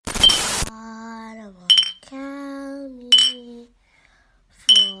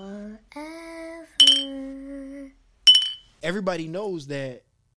everybody knows that,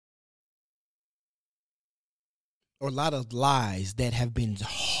 or a lot of lies that have been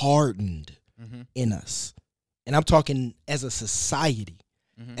hardened in us. And I'm talking as a society,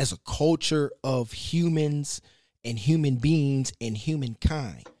 as a culture of humans and human beings and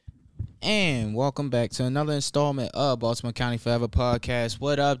humankind. And welcome back to another installment of Baltimore County Forever Podcast.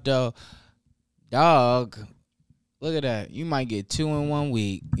 What up, though? Dog, look at that. You might get 2 in 1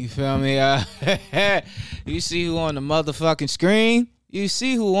 week. You feel me? You see who on the motherfucking screen? You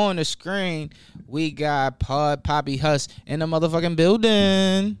see who on the screen? We got Poppy Huss in the motherfucking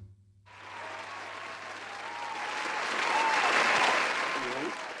building.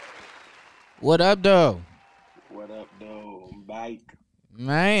 What up, though? What up, though? Bike.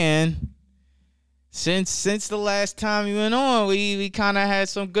 Man, since the last time you went on, we kind of had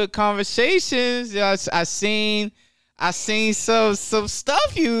some good conversations. I seen some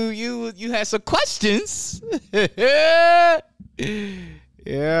stuff. You had some questions. Yeah.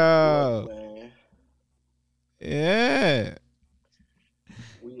 Man. Yeah.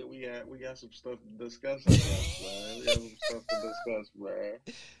 We got some stuff to discuss, I guess, man. We got some stuff to discuss, man.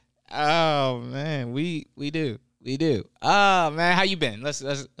 Oh man, we do. Oh man, how you been? Let's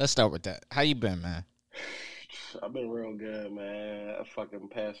start with that. How you been, man? I've been real good, man. I fucking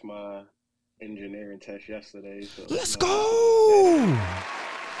passed my engineering test yesterday. So Let's go!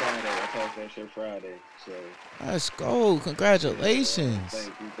 Friday, I passed that shit Friday. So Let's go! Congratulations.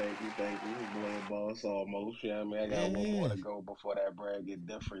 Thank you. Boy, boss, almost. Yeah, I mean, I got one more to go before that brand get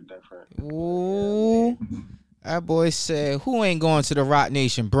different. Ooh. That boy said, "Who ain't going to the Rock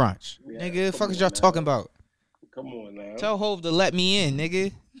Nation brunch, nigga? The fuck is y'all talking about? Come on now. Tell Hov to let me in,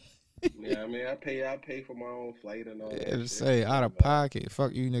 nigga." Yeah, I mean, I pay for my own flight and all that. Yeah, shit. say out of pocket.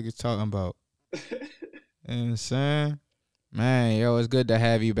 Fuck you niggas talking about. You know what I'm saying? Man, yo, it's good to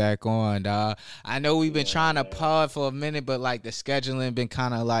have you back on, dog. I know we've been trying to pod for a minute, but like the scheduling been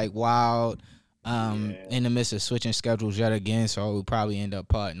kind of like wild. In the midst of switching schedules yet again, so we probably end up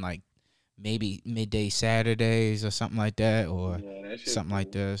podding like maybe midday Saturdays or something like that, or something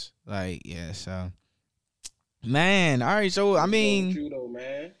like this. Like, yeah, so man, all right. So I mean, you though,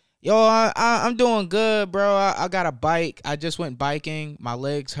 man. Yo, I'm doing good, bro. I got a bike. I just went biking. My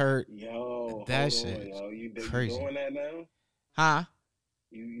legs hurt. Yo, that shit you crazy. doing that now? Huh?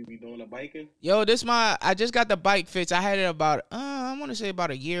 You be doing the biking? Yo, I just got the bike fixed. I had it about I want to say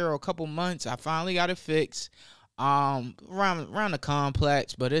about a year or a couple months. I finally got it fixed. Around the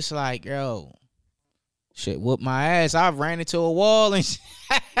complex, but it's like, yo, shit whooped my ass. I ran into a wall and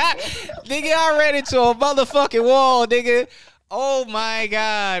nigga, I ran into a motherfucking wall, nigga. Oh my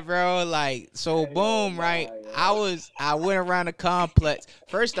God, bro. Like, so boom, right? I went around the complex.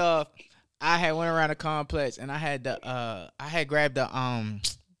 First off, I had went around the complex and I had grabbed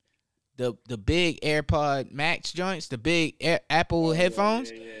the big AirPod Max joints, the big Apple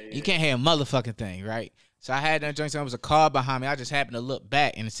headphones. Yeah. You can't hear a motherfucking thing, right? So I had that joint. There was a car behind me. I just happened to look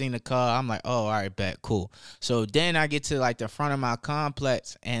back and seen the car. I'm like, oh, all right, bet, cool. So then I get to like the front of my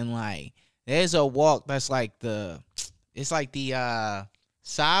complex and like there's a walk that's like it's like the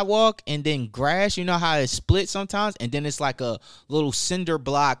sidewalk and then grass. You know how it splits sometimes, and then it's like a little cinder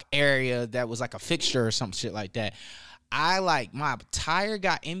block area that was like a fixture or some shit like that. I like my tire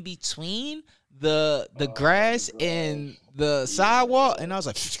got in between the grass and the sidewalk, and I was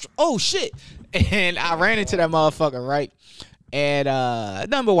like, oh shit, and I ran into that motherfucker, right? And a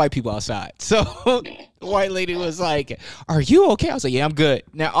number of white people outside. So the white lady was like, are you okay? I was like, yeah, I'm good.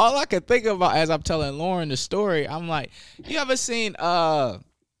 Now all I could think about as I'm telling Lauren the story, I'm like, you ever seen Class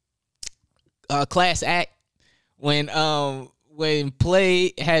Act when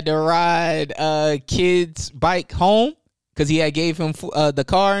Play had to ride kid's bike home because he had gave him the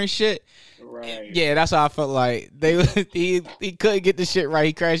car and shit? Right. Yeah, that's how I felt like. He couldn't get the shit right.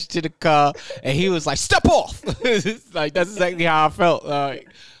 He crashed into the car, and he was like, "Step off!" Like that's exactly how I felt. Like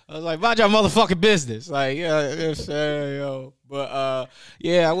I was like, "Mind your motherfucking business." Like, yeah, yo. But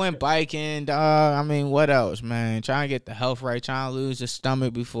yeah, I went biking. I mean, what else, man? Trying to get the health right. Trying to lose the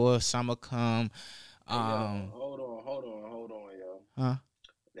stomach before summer come. Hold on, yo. Huh?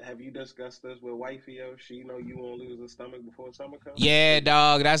 Have you discussed this with wifey, yo? She know you won't lose the stomach before summer comes? Yeah,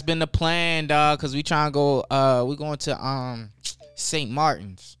 dog. That's been the plan, dog. Cause we trying to go. We going to St.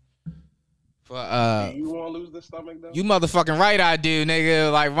 Martin's. For do you want to lose the stomach though? You motherfucking right, I do,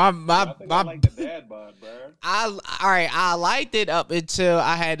 nigga. Like my I like the dad bod, bro. I liked it up until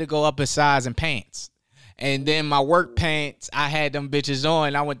I had to go up a size in pants. And then my work pants, I had them bitches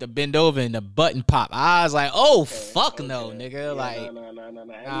on. I went to bend over and the button pop. I was like, "Oh fuck no, nigga!" Yeah, like, no.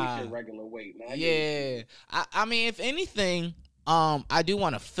 At least your regular weight. Yeah, I mean, if anything, I do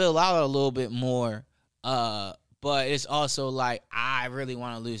want to fill out a little bit more, but it's also like I really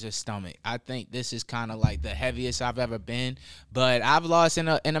want to lose a stomach. I think this is kind of like the heaviest I've ever been, but I've lost in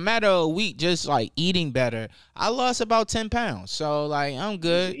a matter of a week just like eating better. I lost about 10 pounds, so like I'm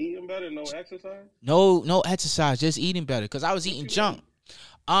good. Eating better, no exercise. No exercise, just eating better because I was eating junk.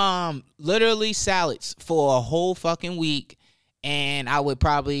 Literally salads for a whole fucking week, and I would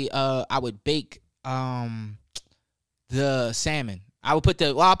probably I would bake the salmon. I put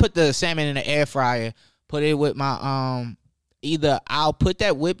the salmon in the air fryer, put it with my either I'll put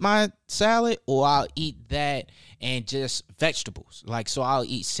that with my salad or I'll eat that and just vegetables. Like, so I'll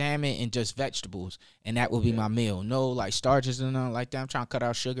eat salmon and just vegetables, and that will be my meal. No like starches and nothing like that. I'm trying to cut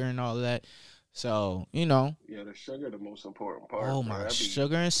out sugar and all of that. So, you know. Yeah, the sugar the most important part. Oh my,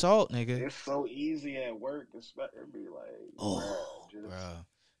 sugar and salt, nigga. It's so easy at work. It'd be like, bro.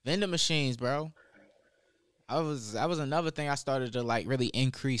 Vending machines, bro. That was another thing I started to like really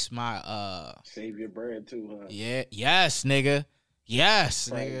increase my save your bread too, huh? Yeah, yes, nigga. Yes,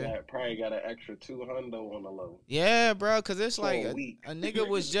 probably got an extra $200 on the low. Yeah, bro, cause it's like a nigga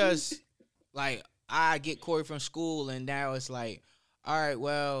was just like, I get Corey from school, and now it's like, all right,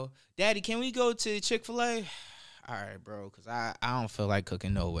 well, Daddy, can we go to Chick-fil-A? All right, bro, because I don't feel like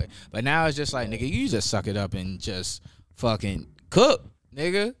cooking no way. But now it's just like, nigga, you just suck it up and just fucking cook,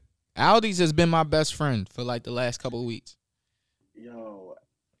 nigga. Aldi's has been my best friend for like the last couple of weeks. Yo,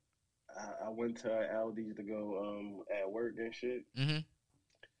 I went to Aldi's to go at work and shit.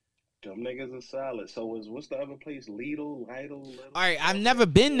 Mm-hmm. Them niggas are solid. So what's the other place? Lidl? All right, I've never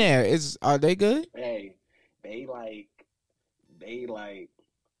been there. Are they good? Hey, they like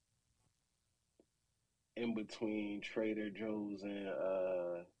in between Trader Joe's and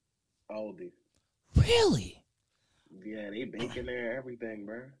Aldi. Really? Yeah, they baking there, everything,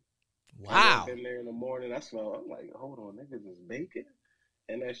 bro. Wow. I been there in the morning. I'm like, hold on, niggas is baking,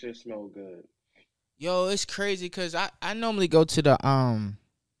 and that shit smell good. Yo, it's crazy because I normally go to the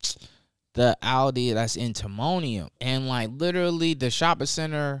Aldi that's in Timonium, and like literally the shopping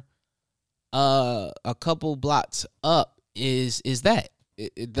center, a couple blocks up is that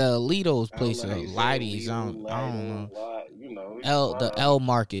the Lidl's place, Lidl's. I don't know. You know, the L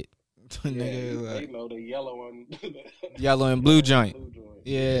Market. Yeah, they know the yellow one, yellow and blue joint.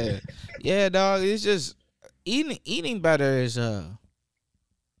 Yeah, yeah, dog. It's just eating better is an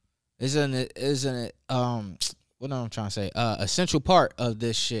what I'm trying to say, essential part of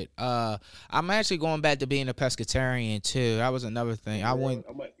this shit. I'm actually going back to being a pescatarian too. That was another thing. I went.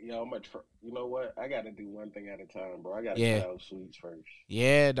 You know what? I got to do one thing at a time, bro. I got to try out sweets first.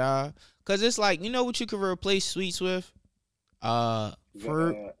 Yeah, dog. Cause it's like, you know what you could replace sweets with?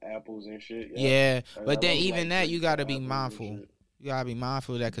 Fruit, apples and shit. Yeah, but then even that you gotta be mindful. You gotta be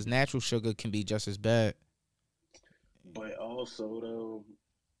mindful of that because natural sugar can be just as bad. But also though,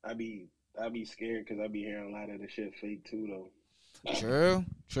 I be scared because I be hearing a lot of the shit fake too though. True.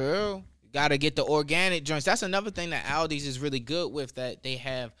 You gotta get the organic joints. That's another thing that Aldi's is really good with. That they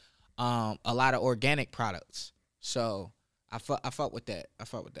have a lot of organic products. So I fuck with that. I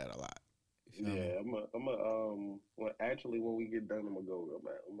fuck with that a lot. Yeah, when we get done, I'm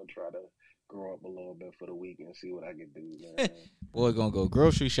gonna try to grow up a little bit for the week and see what I can do, man. Boy, gonna go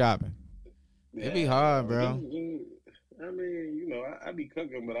grocery shopping. Yeah, it be hard, bro. I mean, you know, I be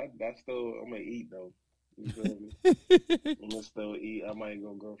cooking, but I'm gonna eat though. You feel me? I'm gonna still eat. I might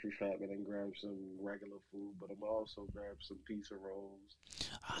go grocery shopping and grab some regular food, but I'm gonna also grab some pizza rolls.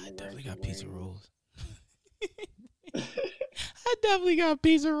 I definitely got pizza rolls. I definitely got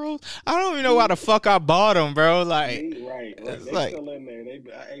pizza rolls. I don't even know why the fuck I bought them, bro. Like, right. They still in there.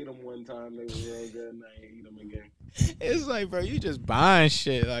 I ate them one time. They were real good, and I ain't eat them again. It's like, bro, you just buying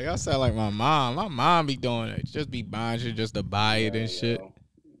shit. Like, I sound like my mom. My mom be doing it. Just be buying shit just to buy it and shit. Yo.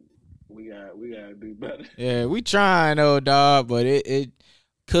 We gotta do better. Yeah, we trying though, dog. But it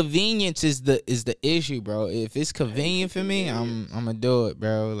convenience is the issue, bro. If it's convenient for me, I'm gonna do it,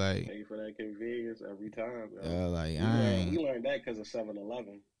 bro. Like, pay for that convenience every time, bro. Yeah, like we learned that because of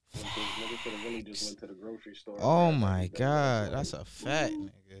 7-Eleven. Niggas could have really just went to the grocery store. Oh my god, that's a fact,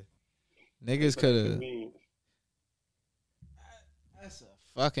 nigga. Niggas could have. That's a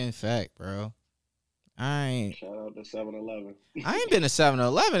fucking fact, bro. Shout out to 7-Eleven. I ain't been to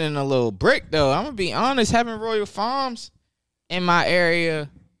 7-Eleven in a little brick though. I'm gonna be honest. Having Royal Farms in my area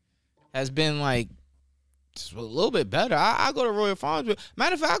has been like just a little bit better. I go to Royal Farms.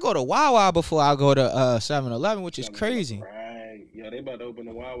 Matter of fact, I go to Wawa before I go to 7-Eleven, which is crazy. Right. Yeah, they about to open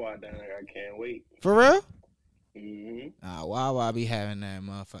the Wawa down there. I can't wait. For real? Mm-hmm. Wawa be having that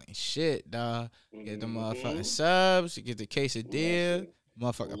motherfucking shit, dog. Get the motherfucking subs. You get the quesadilla,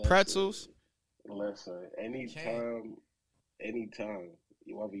 motherfucking pretzels. Listen, anytime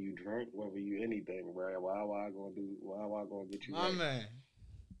Whether you drink, whether you anything, bro. Why I gonna do? Why I gonna get you My right? man.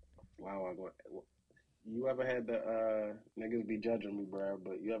 Why I gonna? You ever had the niggas be judging me, bro?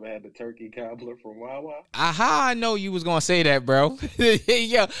 But you ever had the turkey cobbler from Wawa? Aha, I know you was gonna say that, bro.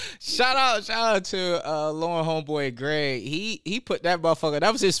 Yo, shout out to Lauren homeboy Greg. He put that motherfucker.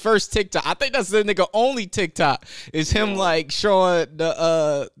 That was his first TikTok. I think that's the nigga only TikTok. Is him like showing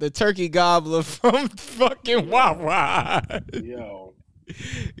the turkey gobbler from fucking Wawa.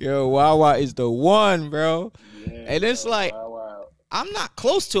 Yo, Wawa is the one, bro. Yeah, and it's like Wawa. I'm not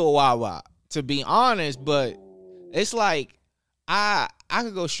close to a Wawa, to be honest, but it's like I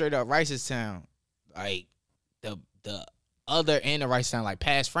could go straight up Ricestown, like the other end of Ricestown, like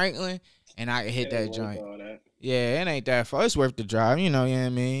past Franklin, and I could hit that joint. Yeah, it ain't that far. It's worth the drive, you know what I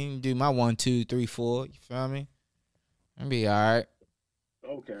mean? Do my 1, 2, 3, 4. You feel me? I'll be all right.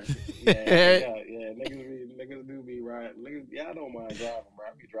 Okay. Yeah. Niggas do be riding. Niggas, y'all don't mind driving, bro.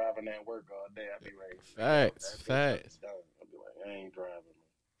 I be driving at work all day. I be ready. Facts. I be like, I ain't driving.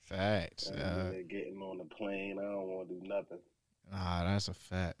 Facts. Getting on the plane, I don't want to do nothing. Nah, that's a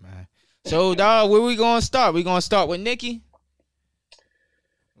fact, man. So, dog, where we gonna start? We gonna start with Nikki?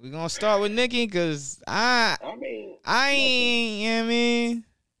 We gonna start with Nikki, cause I ain't, you know what I mean?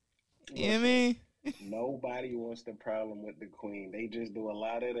 You know what I mean? Nobody wants the problem with the queen. They just do a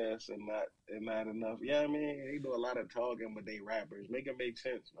lot of this and not enough. Yeah, I mean, they do a lot of talking, but they rappers. Make it make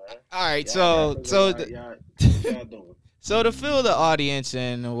sense, man. All right, y'all so y'all doing? So to fill the audience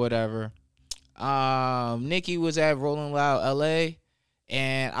in or whatever, Nikki was at Rolling Loud LA,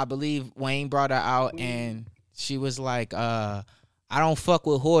 and I believe Wayne brought her out, and she was like, I don't fuck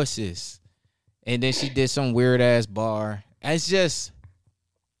with horses. And then she did some weird ass bar. It's just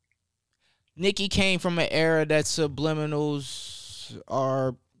Nikki came from an era that subliminals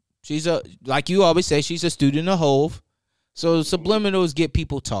are. She's like you always say, she's a student of Hove. So subliminals get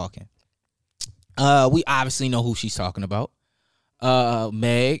people talking. We obviously know who she's talking about.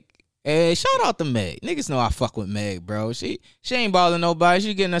 Meg. Hey, shout out to Meg. Niggas know I fuck with Meg, bro. She ain't bothering nobody.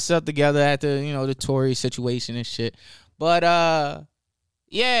 She getting herself together after, the Tory situation and shit. But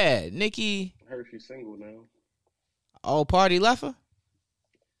yeah, Nikki. I heard she's single now. Oh, Party left her?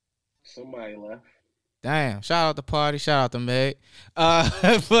 Somebody left. Damn. Shout out to Party. Shout out to Meg.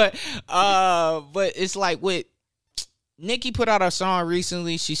 But it's like with Nikki put out a song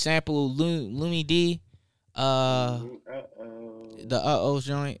recently. She sampled Lumi D. The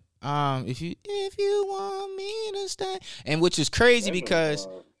joint. If you want me to stay, and which is crazy because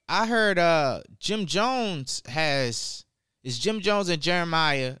I heard Jim Jones it's Jim Jones and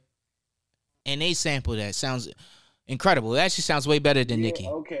Jeremiah, and they sampled that. Sounds incredible. It actually sounds way better than Nikki.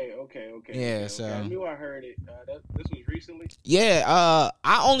 Okay. Yeah, so I knew I heard it. This was recently. Yeah,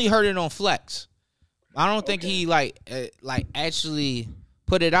 I only heard it on Flex. I don't think he like actually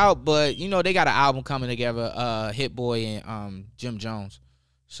put it out, but they got an album coming together, Hit Boy and Jim Jones.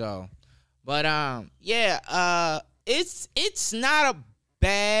 So, but it's not a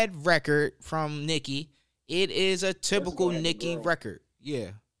bad record from Nikki. It is a typical Nikki record. Yeah.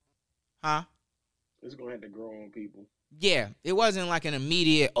 Huh? It's gonna have to grow on people. Yeah, it wasn't like an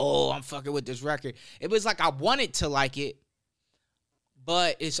immediate, I'm fucking with this record. It was like I wanted to like it,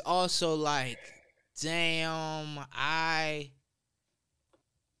 but it's also like, damn,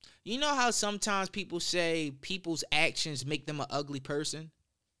 you know how sometimes people say people's actions make them an ugly person?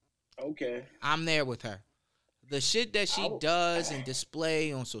 Okay. I'm there with her. The shit that she does and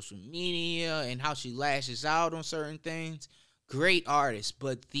display on social media and how she lashes out on certain things, great artist,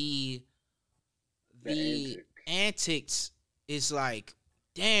 but the antics is like,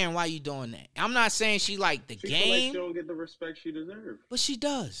 damn, why you doing that? I'm not saying she like the game. Feel like she don't get the respect she deserves. But she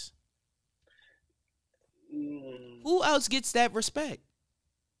does. Who else gets that respect?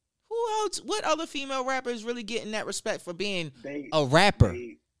 Who else? What other female rapper is really getting that respect for being a rapper?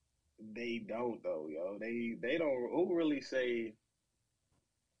 They don't though, yo. They don't. Who really say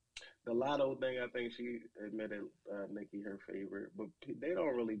the Lotto thing? I think she admitted Nikki her favorite, but they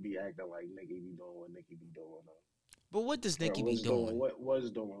don't really be acting like Nikki be doing what Nikki be doing though. But what does Nikki be doing? What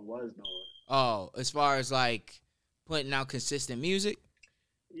was doing? Oh, as far as like putting out consistent music.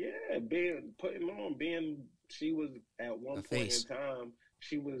 Yeah, she was at one point in time.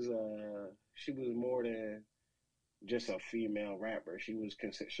 She was more than just a female rapper. She was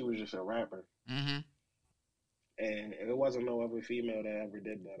just a rapper. Mm-hmm. And it wasn't no other female that ever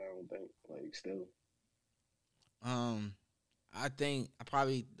did that. I don't think. Like still. I think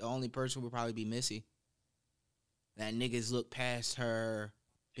the only person would probably be Missy. That niggas look past her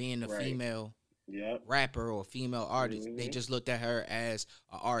being a female rapper or female artist. Mm-hmm. They just looked at her as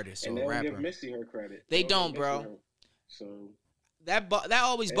an artist or a rapper. They don't give Missy her credit. They don't, bro. So that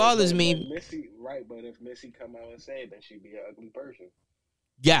always And, bothers but me. Missy, right? But if Missy come out and say it, then she'd be an ugly person.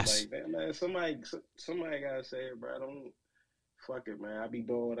 Yes. Like, damn, man, somebody gotta say it, bro. I don't fuck it, man. I be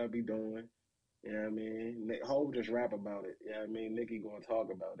doing what I be doing. You know what I mean? Hov just rap about it. You know what I mean? Nicki gonna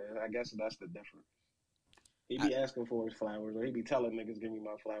talk about it. I guess that's the difference. He be asking for his flowers, or he be telling niggas, give me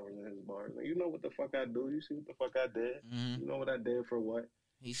my flowers in his bars. Like, you know what the fuck I do? You see what the fuck I did? Mm-hmm. You know what I did for what?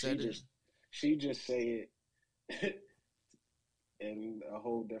 He said She just say it in a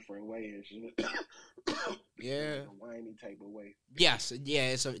whole different way and shit. Yeah. A whiny type of way. Yes, yeah,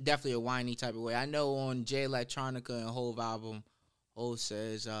 it's definitely a whiny type of way. I know on Jay Electronica and Hove album, Hove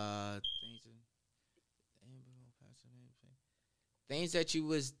says things that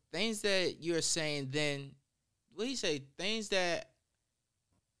you're saying then. What do you say? Things that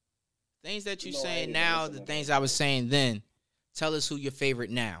you're saying now, the things I was saying then. Tell us who your favorite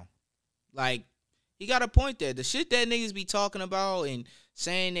now. Like, he got a point there. The shit that niggas be talking about and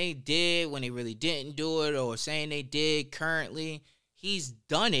saying they did when they really didn't do it, or saying they did currently, he's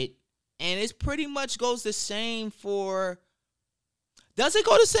done it, and it pretty much goes the same for. Does it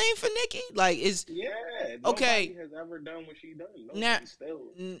go the same for Nicki? Like, nobody has ever done what she done.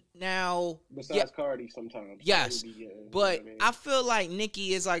 Now, besides Cardi, sometimes. Yes, Cardi but I feel like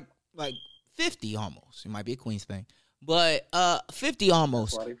Nicki is like 50 almost. It might be a Queens thing, but 50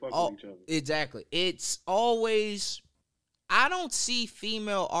 almost. That's why they fuck with each other. Exactly. It's always. I don't see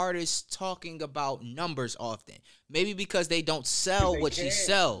female artists talking about numbers often. Maybe because they don't sell what she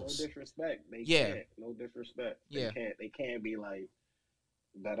sells. No disrespect. They can't. No disrespect. They can't be like,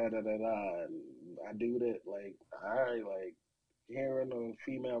 da da da da da. I do that. Like, all right, like hearing a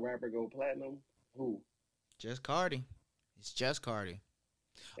female rapper go platinum. Who? Just Cardi. It's just Cardi.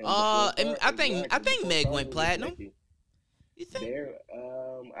 And I think Meg went platinum. You think?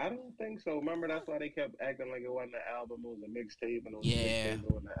 I don't think so. Remember, that's why they kept acting like it wasn't an album. It was a mixtape, and it was yeah. a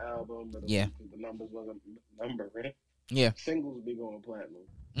mixtape on the album. But yeah. The numbers wasn't numbering. Yeah. Singles be going platinum.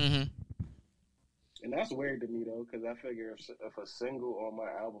 Mm-hmm. And that's weird to me though, because I figure if a single on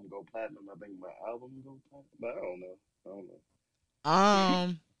my album go platinum, I think my album go platinum. But I don't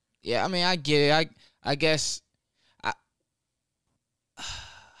know. Yeah. I mean, I get it. I guess.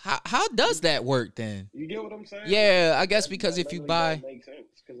 How does that work then? You get what I'm saying? Yeah, I guess because if you buy, that makes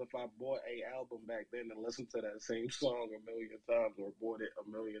sense. Because if I bought a album back then and listened to that same song a million times, or bought it a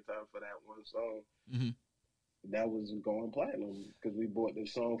million times for that one song, that was going platinum because we bought the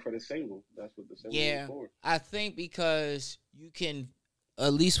song for the single. That's what the single was for. I think because you can,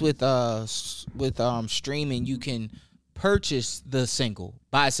 at least with streaming, you can purchase the single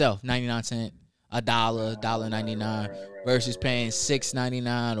by itself, 99 cents. $1, $1.99 versus paying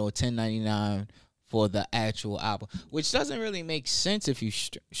 $6.99 or $10.99 for the actual album, which doesn't really make sense if you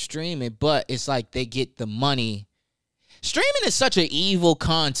stream it. But it's like they get the money. Streaming is such an evil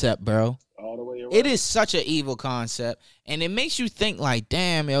concept, bro. All the way around. It is such an evil concept, and it makes you think like,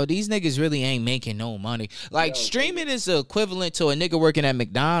 damn, yo, these niggas really ain't making no money. Like, streaming is equivalent to a nigga working at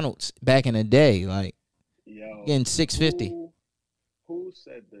McDonald's back in the day, like getting $6.50. Who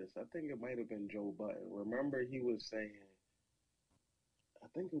said this? I think it might have been Joe Budden. Remember, he was saying, I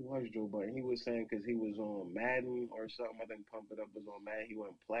think it was Joe Budden. He was saying because he was on Madden or something. I think Pump It Up was on Madden. He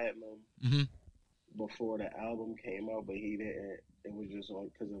went platinum before the album came out, but he didn't. It was just on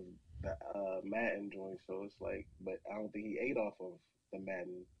because of the Madden joint. So it's like, but I don't think he ate off of the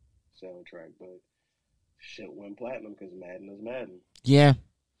Madden soundtrack. But shit went platinum because Madden is Madden. Yeah.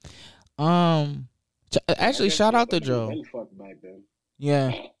 Actually, shout out to Joe. Been fucked back then.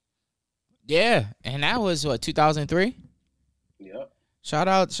 Yeah, and that was what 2003. Yep. Shout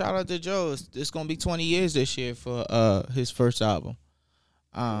out to Joe. It's gonna be 20 years this year for his first album.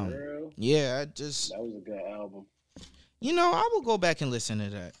 Yeah, that was a good album. You know, I will go back and listen to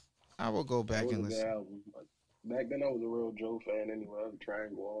that. I will go back and listen. Good album. Back then, I was a real Joe fan anyway. I was a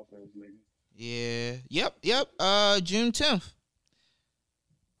triangle offense nigga. Yeah. Yep. June 10th.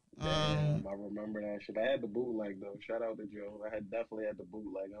 Damn, I remember that shit. I had the bootleg though. Shout out to Joe. I definitely had the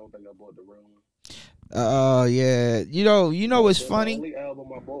bootleg. I don't think I bought the real one. Yeah. You know what's funny? The only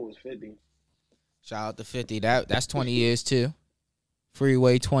album I bought was 50. Shout out to 50. That's 20 years too.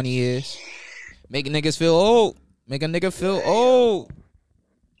 Freeway 20 years. Make niggas feel old. Make a nigga feel old.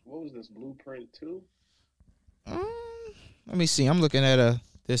 What was this, Blueprint 2? Let me see. I'm looking at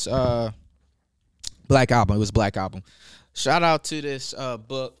this Black Album. It was Black Album. Shout out to this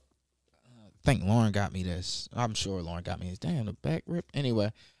book. I think Lauren got me this. I'm sure Lauren got me this. Damn, the back rip.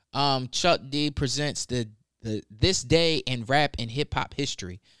 Anyway, Chuck D presents the This Day in Rap and Hip Hop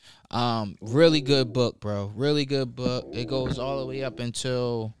History. Really good book, bro. Really good book. It goes all the way up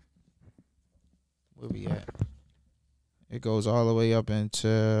until where we at? It goes all the way up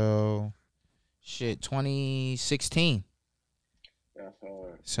until 2016. That's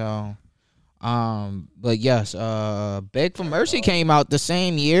hard. So, but yes, Beg for Mercy came out the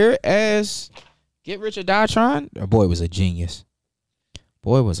same year as Get Rich or Die Trying. That boy was a genius.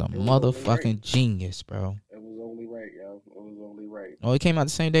 Boy was a motherfucking genius, bro. It was only right, yo. It was only right. Oh, it came out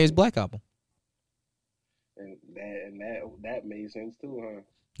the same day as Black Album. And that made sense too, huh?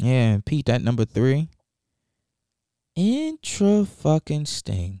 Yeah, and Pete, that number 3. Intra fucking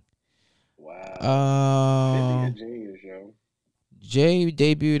Sting. Wow. 50 a genius, yo. Jay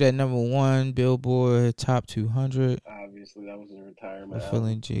debuted at number 1 Billboard Top 200. Obviously, that was his retirement.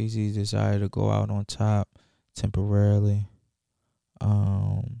 Fulfilling Jay-Z's desire to go out on top temporarily.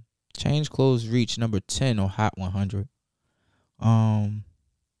 Change Clothes reached number 10 on Hot 100.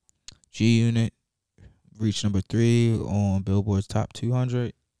 G-Unit reached number 3 on Billboard's Top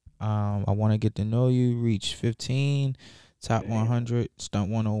 200. I Want to Get to Know You reached 15. Top 100.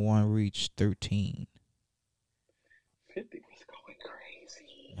 Stunt 101 reached 13. 50 was going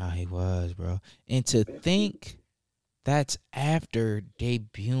crazy. Nah, he was, bro. And to 50. Think that's after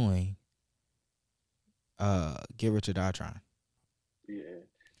debuting Get Rich or Die Trying. Yeah.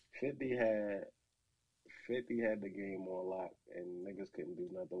 50 had the game on lock, and niggas couldn't do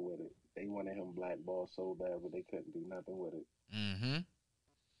nothing with it. They wanted him blackballed so bad, but they couldn't do nothing with it. Mm-hmm.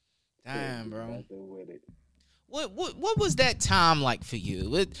 Damn, bro. Nothing with it. What was that time like for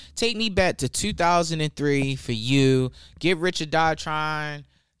you? Take me back to 2003 for you. Get Rich or Die Trying.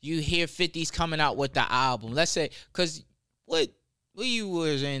 You hear 50's coming out with the album. Let's say, because what you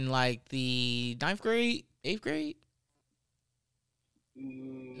was in, like, the 9th grade, 8th grade?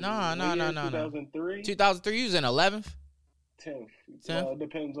 No. 2003. 2003. You was in 11th. 10th. Well, it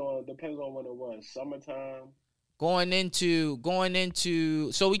depends on when it was. Summertime. Going into.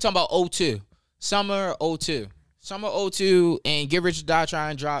 So we talking about 02. Summer 02. Summer 02 and Get Rich or Die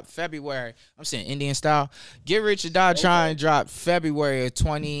Trying dropped February. I'm saying Indian style. Get Rich or Die Trying dropped February of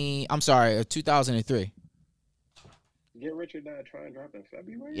 2003. Get Rich or Die Trying dropped in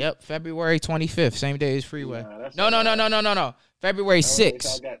February? Yep, February 25th. Same day as Freeway. No. February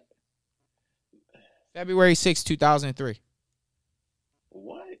 6th. February 6th, 2003.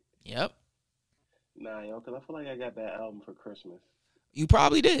 What? Yep. Nah, yo, because I feel like I got that album for Christmas. You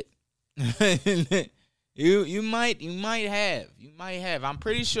probably did. You might have. I'm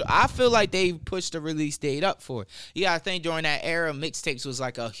pretty sure. I feel like they pushed the release date up for it. You gotta think, during that era, mixtapes was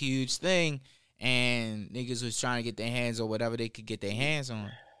like a huge thing, and niggas was trying to get their hands on whatever they could get their hands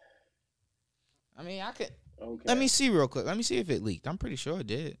on. I mean, I could. Okay. Let me see real quick. Let me see if it leaked. I'm pretty sure it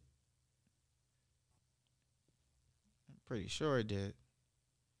did.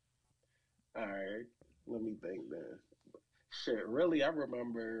 All right. Let me think then. Shit, really, I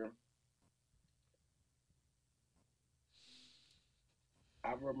remember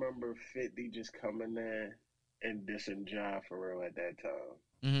 50 just coming in and dissing John for real at that time.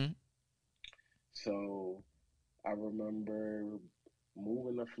 Mm-hmm. So I remember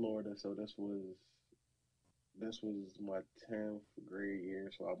moving to Florida. So this was my 10th grade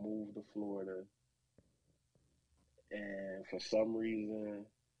year. So I moved to Florida, and for some reason,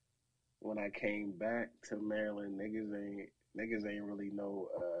 when I came back to Maryland, niggas ain't really know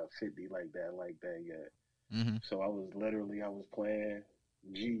 50 like that yet. Mm-hmm. So I was playing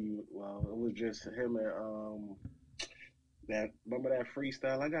Well, it was just him and remember that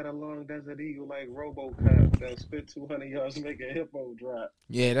freestyle? I got a long Desert Eagle like RoboCop that spit 200 yards, make a hippo drop.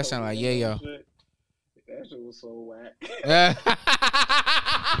 Yeah, that sound like yo. That shit was so whack.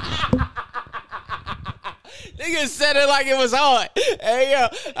 Nigga said it like it was hard. Hey, yo,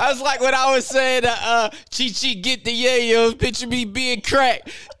 I was like when I was saying, Chi get the yayo, picture me being cracked.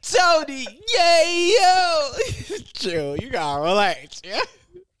 Tony, yayo. Chill, you gotta relax, yeah?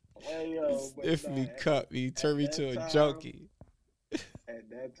 Hey, yo, if me cut me, turn me to a junkie. At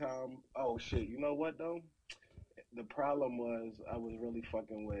that time, oh shit, you know what though? The problem was I was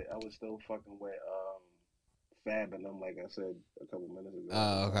still fucking with Fab and them, like I said a couple minutes ago.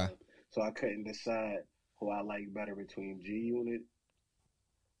 Oh, okay. So I couldn't decide who I like better between G-Unit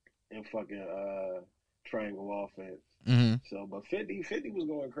and fucking Triangle Offense. Mm-hmm. So, but 50 was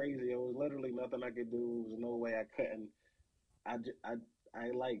going crazy. It was literally nothing I could do. There was no way I couldn't. I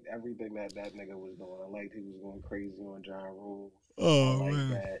liked everything that nigga was doing. I liked he was going crazy on Ja Rule. Oh, I liked man.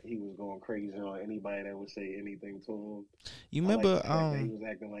 that he was going crazy on anybody that would say anything to him. You remember that he was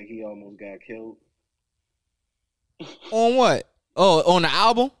acting like he almost got killed. On what? Oh, on the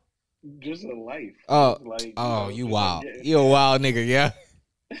album? Just in life. Oh, like, you wild. You a wild nigga, yeah.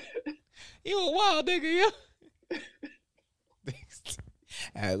 You a wild nigga,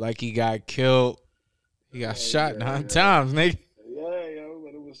 yeah. Like he got killed. He got Yeah, shot yeah, 9 yeah. times, nigga. Yeah, yo,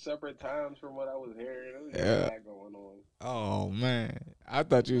 but it was separate times from what I was hearing. It was Yeah. a lot going on. Oh man, I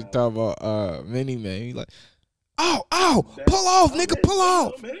thought you was Nah. talking about Mini Man. He like, oh, That- pull off, I'm nigga, hit, pull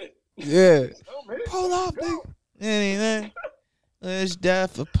off. I'm hit. Yeah, I'm hit. pull off, Go. nigga. Anything, wish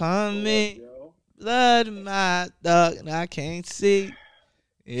death upon Lord, me. yo. Blood in my dog, and I can't see.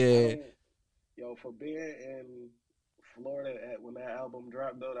 Yeah, Yo, for being in Florida when that album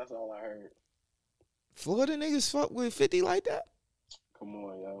dropped, though, that's all I heard. Florida niggas fuck with 50 like that. Come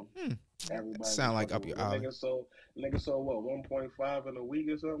on, yo. Sound Everybody was like fucking up your with- alley. Niggas sold what, 1.5 in a week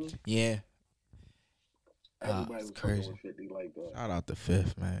or something? Yeah, Everybody it's was crazy. fucking with 50 like that. shout out to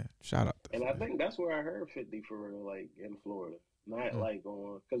Fifth, man. Shout out to And I Fifth. think that's where I heard 50 for real, like in Florida. Not Mm. like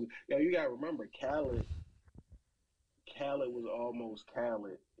on, because, yo, you got to remember, Khaled was almost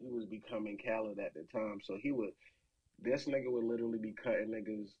Khaled. He was becoming Khaled at the time. So this nigga would literally be cutting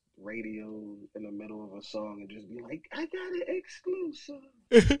niggas' radio in the middle of a song and just be like, I got it exclusive.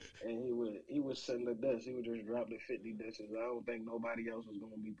 And he would send the disc. He would just drop the 50 discs. I don't think nobody else was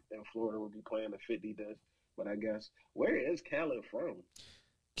going to be in Florida would be playing the 50 disc. But I guess, where is Khaled from?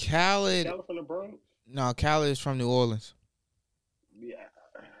 Khaled, Khaled from the Bronx? no, Khaled is from New Orleans. Yeah.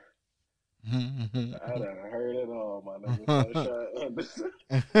 you I done heard it all, my nigga.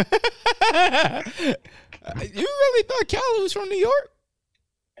 really thought Khaled was from New York?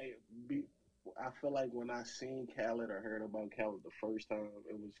 Hey, I feel like when I seen Khaled or heard about Khaled the first time,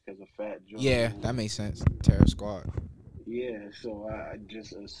 it was because of Fat Joe. Yeah, that makes sense. Terror Squad. Yeah, so I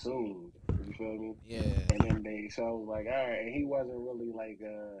just assumed. You feel me? Yeah. And then so I was like, all right. And he wasn't really like,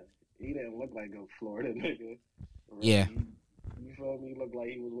 he didn't look like a Florida nigga. Really. Yeah. You feel me? He looked like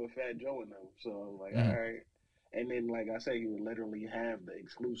he was with Fat Joe and them. So I was like, Mhm. all right. And then, like I said, he would literally have the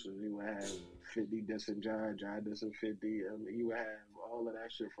exclusive. He would have 50 dissing John dissing 50. He would have all of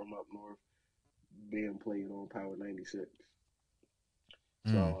that shit from up north being played on Power 96.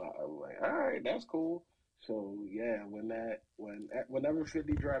 So I was like, all right, that's cool. So yeah, whenever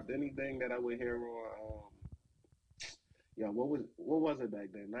 50 dropped anything that I would hear on, what was it back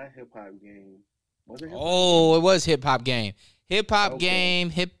then? Not Hip Hop Game. Was it? Oh, it was Hip Hop Game. Hip Hop Okay. Game.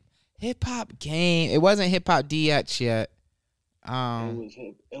 Hip Hop Game. It wasn't Hip Hop DX yet. It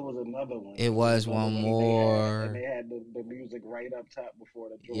was another one. It was one more. And they had the music right up top before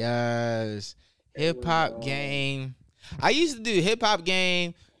the joint. Yes. It Hip Hop was, Game. I used to do Hip Hop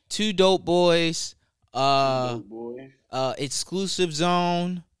Game, Two Dope Boys, Boy. Exclusive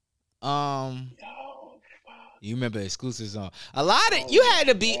Zone. Yo, fuck. You remember Exclusive Zone? A lot of you had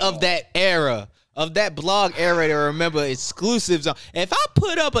to be of that era, of that blog era to remember Exclusive Zone. If I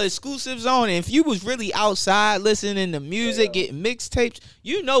put up an Exclusive Zone, and if you was really outside listening to music, getting mixtapes,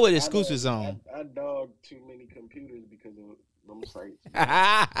 you know what Exclusive Zone. I dogged too many computers because of them sites.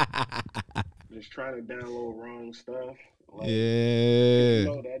 Just trying to download wrong stuff. Like, you Yeah.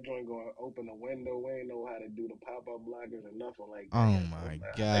 know that joint gonna open a window. We ain't know how to do the pop-up blockers or nothing like that. Oh my I think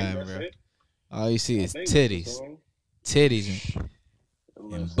God, that's bro. it. All you see I is think that's the titties, song. titties, and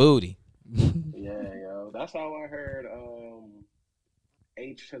Listen, booty. yeah, yo, that's how I heard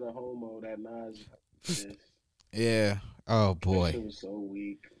H to the Homo, that Nas diss. Yeah. Oh That boy. shit was so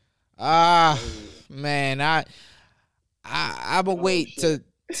weak. Ah, Oh, man. I'ma wait shit.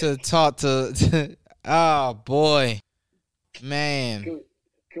 to talk to. Oh boy, man.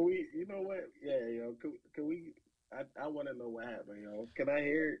 Can we? You know what? Yeah, yo. Can we? I want to know what happened, yo. Can I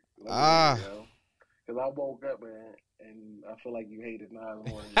hear it? Let me Ah. hear it, yo. Cause I woke up, man, and I feel like you hated Nas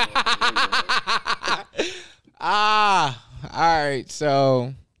more than you hated Ah, all right.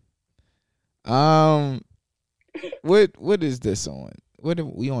 So, what is this on? What are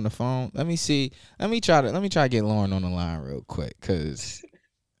we on the phone? Let me see. Let me try to get Lauren on the line real quick, cause,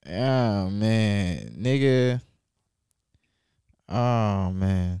 oh man, nigga. Oh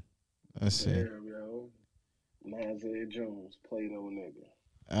man, let's see. Damn, yo. Nasir Jones, Plato nigga.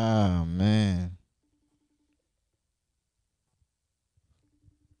 Oh man.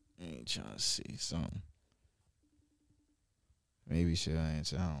 I ain't trying to see something. Maybe she'll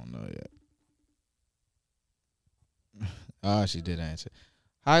answer. I don't know yet. Oh, she did answer.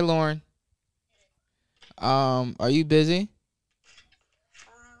 Hi, Lauren. Are you busy?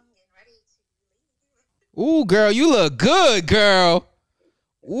 Ooh, girl, you look good, girl.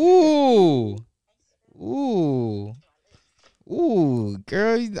 Ooh. Ooh. Ooh,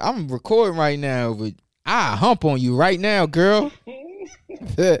 girl, I'm recording right now, but I hump on you right now, girl.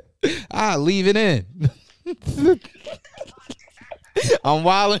 I'll leave it in. I'm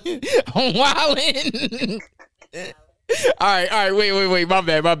wilding. I'm wilding. All right, wait. My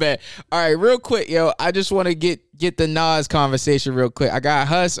bad. All right, real quick, yo. I just want to get get the Nas conversation real quick. I got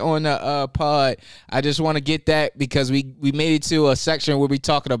Huss on the pod. I just want to get that because we made it to a section where we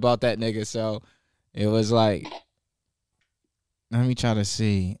talking about that nigga. So it was like, let me try to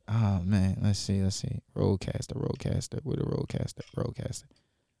see. Oh man, let's see. Roadcaster. With a roadcaster.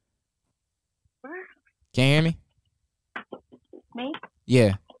 Can you hear me? Me?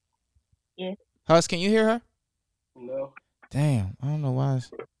 Yeah. Yeah. Huss, can you hear her? No. Damn, I don't know why.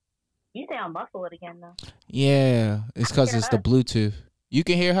 You sound muffled again, though. Yeah, it's because it's the Bluetooth. You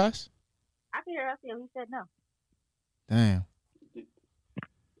can hear Huss? I can hear us. He said no. Damn.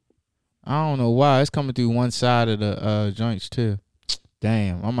 I don't know why. It's coming through one side of the joints, too.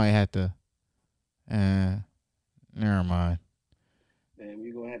 Damn, I might have to. Never mind. Damn,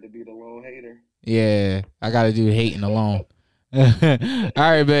 you gonna have to be the lone hater. Yeah, I got to do hating alone. All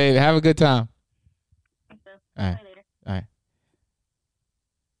right, babe. Have a good time. All right. All right.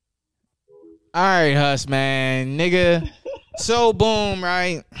 All right, Huss, man. Nigga. So, boom,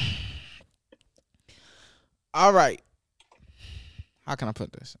 right? All right. How can I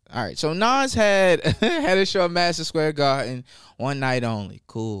put this? All right. So, Nas had a show at Madison Square Garden one night only.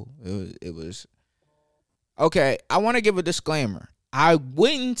 Cool. It was. Okay. I want to give a disclaimer. I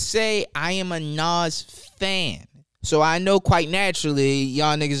wouldn't say I am a Nas fan. So I know quite naturally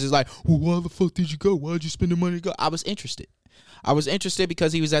y'all niggas is like, well, why the fuck did you go? Why'd you spend the money to go? I was interested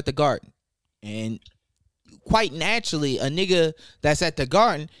because he was at the Garden. And quite naturally, a nigga that's at the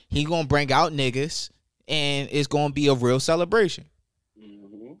Garden, he gonna bring out niggas and it's gonna be a real celebration.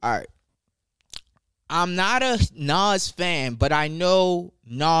 Mm-hmm. All right. I'm not a Nas fan, but I know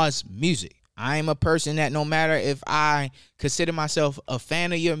Nas music. I am a person that no matter if I consider myself a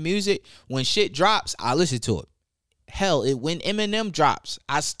fan of your music, when shit drops, I listen to it. Hell, when Eminem drops,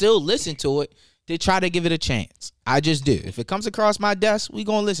 I still listen to it to try to give it a chance. I just do. If it comes across my desk, we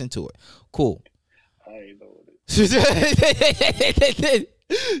gonna listen to it. Cool. I ain't know it.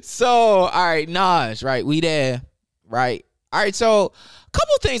 So, all right, Nas, right? We there, right? All right, so a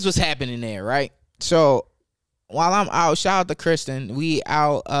couple things was happening there, right? So while I'm out, shout out to Kristen. We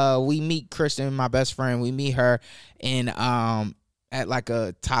meet Kristen, my best friend. We meet her in at like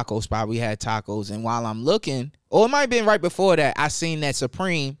a taco spot. We had tacos, and while I'm looking, or it might have been right before that, I seen that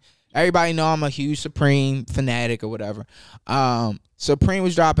Supreme. Everybody know I'm a huge Supreme fanatic or whatever. Supreme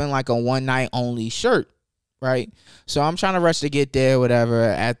was dropping like a one night only shirt, right? So I'm trying to rush to get there, whatever.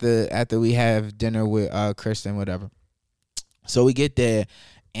 After we have dinner with Kristen, whatever. So we get there,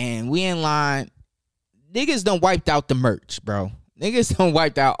 and we in line. Niggas done wiped out the merch, bro. Niggas done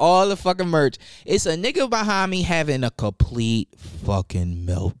wiped out all the fucking merch. It's a nigga behind me having a complete fucking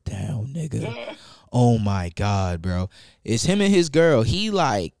meltdown, nigga. Oh my God, bro. It's him and his girl. She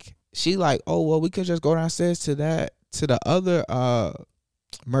like, oh, well, we could just go downstairs to the other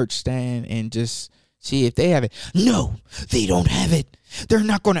merch stand and just see if they have it. No, they don't have it. They're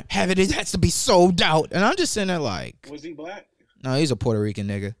not gonna have it. It has to be sold out. And I'm just sitting there like, was he black? No, he's a Puerto Rican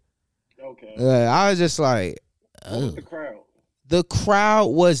nigga. Okay. I was just like, what was the crowd? The crowd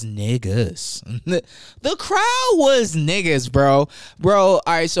was niggas. The crowd was niggas, bro. All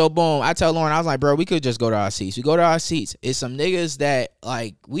right, so boom. I tell Lauren, I was like, bro, we could just go to our seats. We go to our seats. It's some niggas that,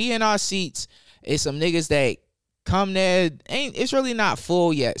 like, we in our seats. It's some niggas that come there. It's really not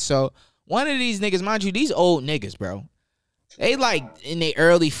full yet. So one of these niggas, mind you, these old niggas, bro. They like in their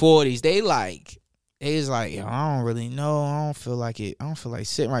early 40s. They was like, yo, I don't really know. I don't feel like it. I don't feel like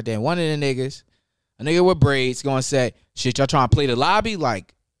sitting right there. And one of the niggas, a nigga with braids, gonna say, shit, y'all trying to play the lobby?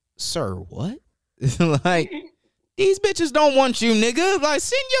 Like, sir, what? Like, these bitches don't want you, nigga. Like,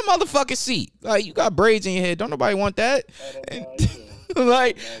 sit in your motherfucking seat. Like, you got braids in your head. Don't nobody want that.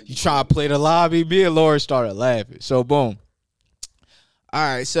 Like, you trying to play the lobby? Me and Laura started laughing. So, boom.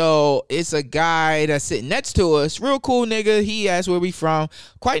 All right, so it's a guy that's sitting next to us. Real cool nigga. He asked where we from.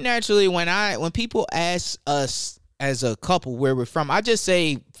 Quite naturally, when people ask us as a couple where we're from, I just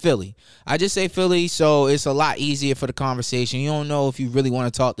say Philly. So it's a lot easier for the conversation. You don't know if you really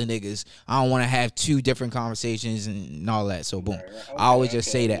want to talk to niggas. I don't want to have two different conversations and all that. So boom. I always just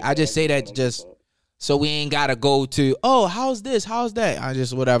say that. I just say that just so we ain't got to go to, oh, how's this? How's that? I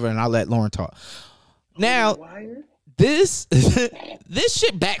just whatever, and I'll let Lauren talk. Now, this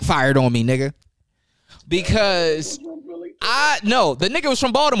shit backfired on me, nigga. Because the nigga was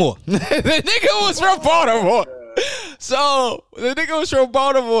from Baltimore. The nigga was from Baltimore. So the nigga was from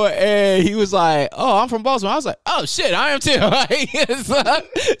Baltimore, and he was like, "Oh, I'm from Baltimore." I was like, "Oh shit, I am too."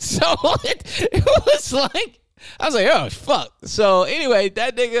 So it was like, I was like, oh, fuck. So anyway,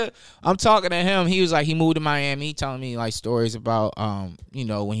 that nigga, I'm talking to him. He was like, he moved to Miami. He telling me like stories about,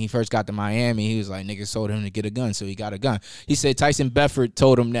 when he first got to Miami, he was like, niggas told him to get a gun, so he got a gun. He said Tyson Bedford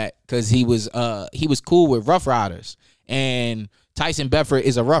told him that because he was cool with Rough Riders, and Tyson Bedford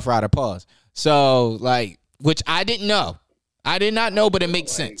is a Rough Rider. Pause. So like, which I didn't know. I did not know, but it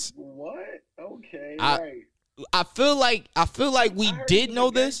makes sense. What? Okay, right. I feel like we did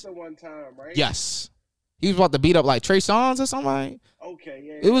know this. One time, right? Yes. He was about to beat up like Trey Songz or somebody. Okay,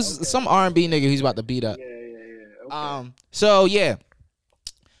 yeah. It was some R&B nigga he was about to beat up. Yeah. Okay. So yeah.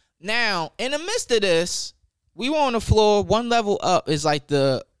 Now, in the midst of this, we were on the floor. One level up is like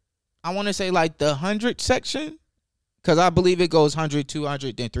the 100 section. Because I believe it goes 100,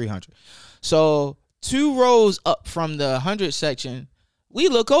 200, then 300. So 2 rows up from the 100 section, we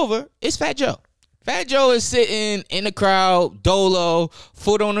look over, it's Fat Joe. Fat Joe is sitting in the crowd, dolo,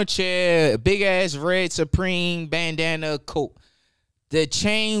 foot on a chair, big ass red Supreme bandana coat. The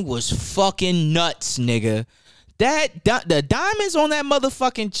chain was fucking nuts, nigga. The diamonds on that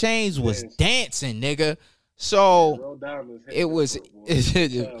motherfucking chains was dancing, nigga. So it was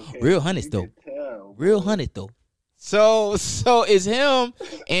real hundreds though. Real hundred though. So it's him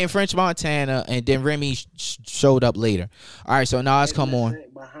and French Montana, and then Remy showed up later. All right, so Nas come on.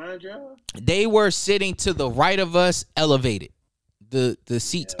 Behind y'all? They were sitting to the right of us, elevated, the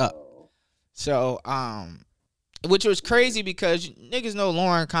seats up. So which was crazy because niggas know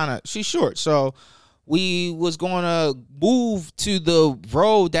Lauren she's short. So we was going to move to the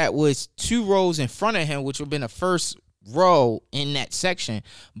row that was 2 rows in front of him, which would have been the first row in that section.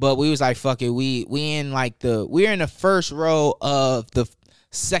 But we was like, fuck it. We're in the first row of the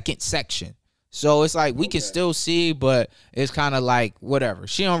second section. So it's like we can still see, but it's kind of like whatever.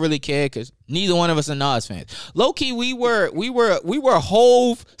 She don't really care because neither one of us are Nas fans. Low key, we were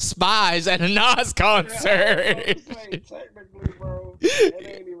Hove spies at a Nas concert. Technically, bro, it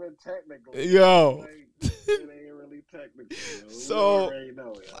ain't even technically. Yo, it ain't really technical. So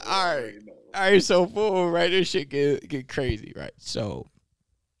all right. So boom, right? This shit get crazy, right? So,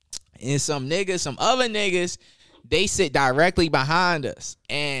 and some other niggas, they sit directly behind us,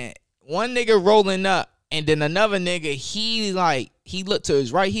 and one nigga rolling up, and then another nigga, he looked to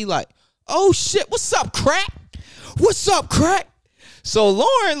his right, he like, oh shit, what's up, crack? What's up, crack? So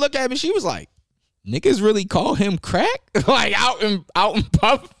Lauren looked at me, she was like, niggas really call him crack? Like out in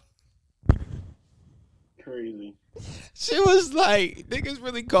public. Crazy. She was like, niggas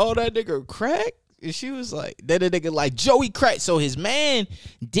really call that nigga crack? And she was like, that nigga like Joey Crack. So his man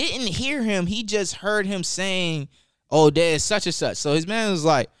didn't hear him, he just heard him saying, oh, there's such and such. So his man was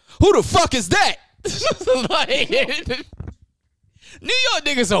like, who the fuck is that? Like, New York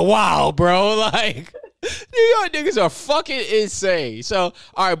niggas are wild, bro. Like, New York niggas are fucking insane. So,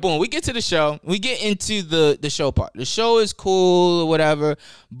 all right, boom. We get to the show. We get into the show part. The show is cool or whatever.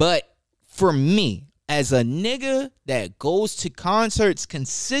 But for me, as a nigga that goes to concerts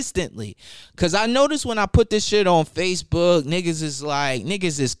consistently, because I notice when I put this shit on Facebook,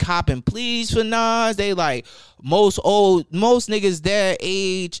 niggas is copping pleas for Nas. They like most niggas their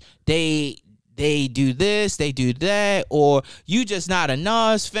age, they do this, they do that, or you just not a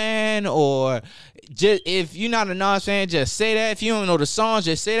Nas fan, or just if you're not a Nas fan, just say that. If you don't know the songs,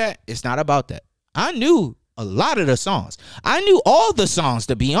 just say that. It's not about that. I knew a lot of the songs. I knew all the songs,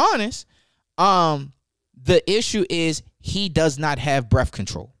 to be honest. The issue is he does not have breath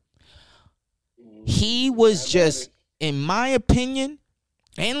control. He was just, in my opinion,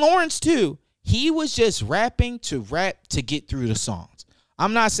 and Lawrence too, he was just rapping to rap to get through the songs.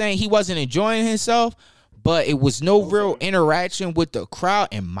 I'm not saying he wasn't enjoying himself, but it was no real interaction with the crowd,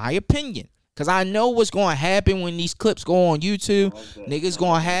 in my opinion. Because I know what's going to happen when these clips go on YouTube. Niggas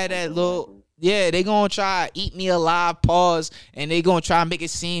going to have that little... Yeah, they gonna try eat me alive, pause, and they gonna try make it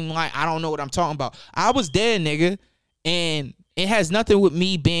seem like I don't know what I'm talking about. I was there, nigga, and it has nothing with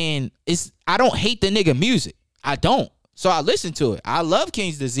me being. I don't hate the nigga music. I don't. So I listen to it. I love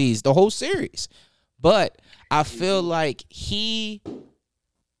King's Disease, the whole series, but I feel like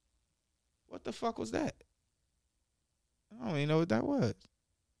what the fuck was that? I don't even know what that was.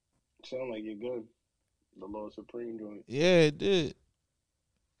 Sound like you're good. The Lord Supreme joint. Yeah, it did.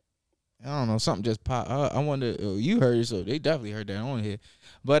 I don't know, something just popped. I wonder, you heard it, so they definitely heard that on here.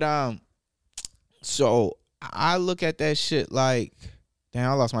 But so I look at that shit like,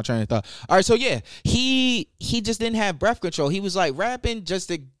 damn, I lost my train of thought. All right, so yeah, he just didn't have breath control. He was like rapping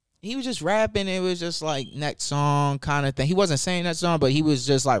he was just rapping. It was just like next song kind of thing. He wasn't saying that song, but he was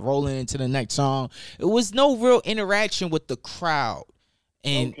just like rolling into the next song. It was no real interaction with the crowd.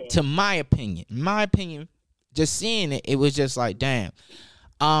 And to my opinion, just seeing it, it was just like, damn.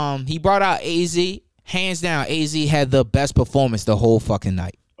 He brought out AZ. hands down, AZ had the best performance the whole fucking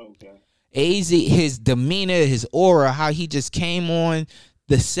night. Okay. AZ, his demeanor, his aura, how he just came on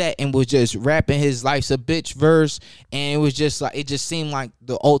the set and was just rapping his life's a bitch verse, and it was just like, it just seemed like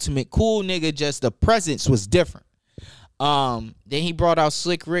the ultimate cool nigga. Just the presence was different. Then he brought out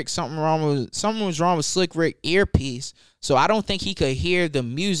Slick Rick. Something was wrong with Slick Rick earpiece, so I don't think he could hear the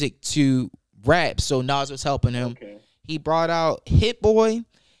music to rap. So Nas was helping him. Okay. He brought out Hit Boy.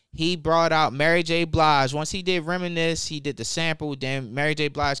 He brought out Mary J. Blige. Once he did Reminisce, he did the sample. Then Mary J.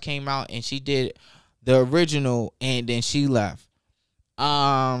 Blige came out and she did the original, and then she left.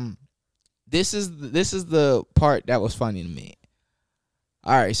 This is the part that was funny to me.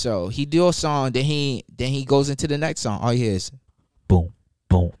 All right, so he do a song, then he goes into the next song. All you hear is boom,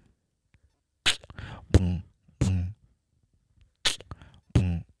 boom, boom, boom,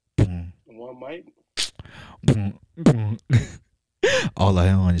 boom, boom. One mic. Boom, boom. All I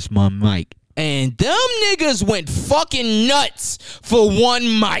on is one mic. And them niggas went fucking nuts for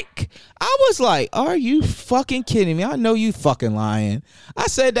one mic. I was like, are you fucking kidding me? I know you fucking lying. I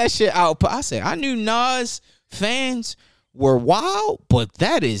said that shit out. I said, I knew Nas fans were wild, but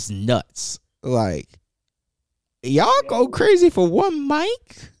that is nuts. Like, y'all go crazy for one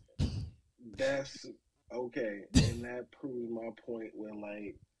mic? That's okay. And that proves my point where,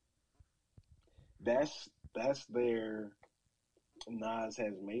 like, that's their Nas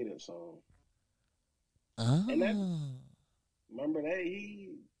Has Made It song. And that, remember that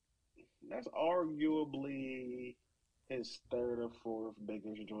that's arguably his third or fourth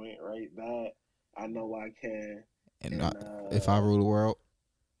biggest joint, right? That I Know I Can. And If I Rule the World.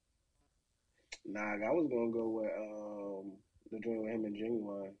 Nah, I was gonna go with the joint with him and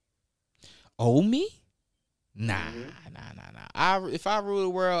Genuine. Oh me? Nah. If I Rule the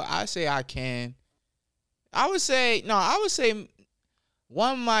World, I say I can. I would say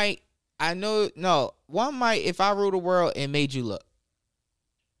one might. One might. If I Rule the World and Made You Look.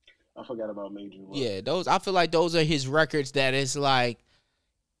 I forgot about Made You Look. Yeah, those. I feel like those are his records that is like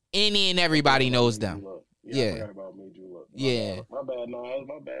any and everybody knows them. Yeah, I forgot about Made You Look. My bad, Nas.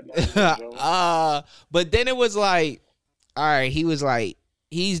 My bad. But then it was like, all right, he was like,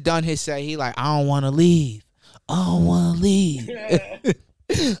 he's done his set. He like, I don't want to leave. I don't want to leave. I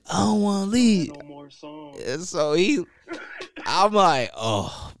don't want to leave. No more songs. And so I'm like,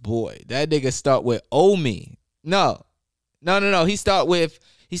 oh boy, that nigga start with "Oh Me." No. He start with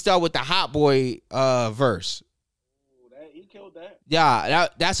the Hot Boy verse. He killed that. Yeah,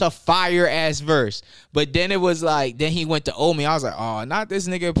 that's a fire ass verse. But then it was like, then he went to "Oh Me." I was like, oh, not this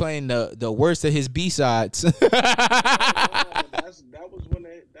nigga playing the worst of his B-sides. That was when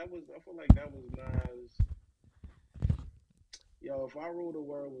I feel like that was Nas. Yo, If I Rule the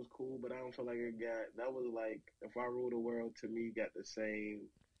World was cool, but I don't feel like that was like, If I Rule the World to me got the same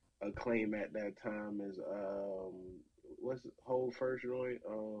acclaim at that time as what's the whole first joint?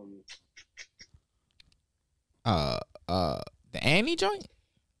 The Annie joint?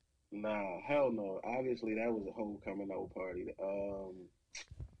 Nah, hell no. Obviously that was a whole coming out party.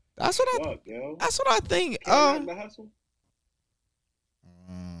 That's what I think. The Hustle?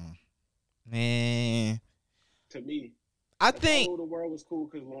 Man. To me. I think the world was cool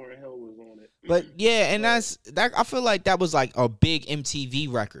because Lauryn Hill was on it. But yeah, and that's that. I feel like that was like a big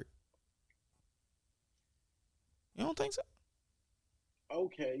MTV record. You don't think so?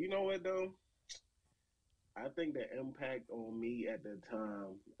 Okay, you know what though? I think the impact on me at the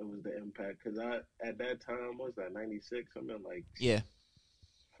time, it was the impact because at that time, what was that, 96? I'm in like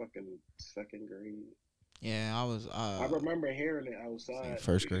fucking second grade. Yeah, I was. I remember hearing it outside.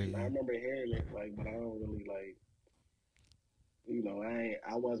 First grade. I remember hearing it like, but I don't really like. You know, I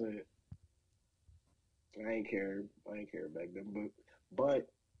ain't care back then, but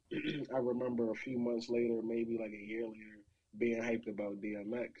I remember a few months later, maybe like a year later, being hyped about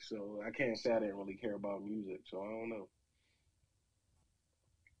DMX. So I can't say I didn't really care about music. So I don't know.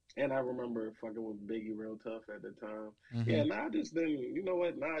 And I remember fucking with Biggie real tough at the time. Mm-hmm. Yeah, I just didn't. You know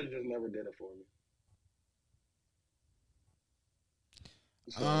what? Nas just never did it for me.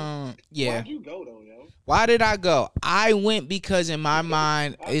 So, yeah. Why'd you go though, yo? Why did I go? I went because in my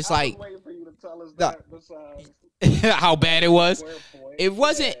mind, it's like. I'm waiting for you to tell us that besides how bad it was. It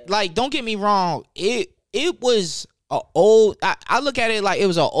wasn't like. Don't get me wrong. It was a old. I look at it like it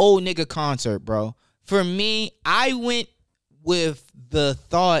was an old nigga concert, bro. For me, I went with the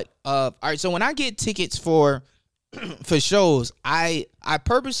thought of, all right. So when I get tickets for shows, I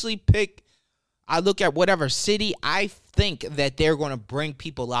purposely pick. I look at whatever city I think that they're going to bring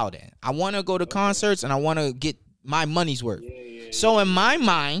people out in. I want to go to concerts and I want to get my money's worth. So in my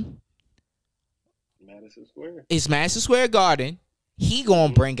mind, Madison Square. It's Madison Square Garden. he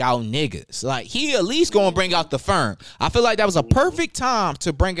gonna bring out niggas. Like, he at least gonna bring out the firm. I feel like that was a perfect time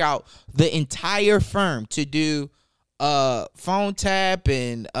to bring out the entire firm to do Phone Tap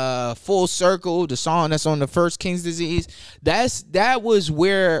and Full Circle, the song that's on the first King's Disease. That was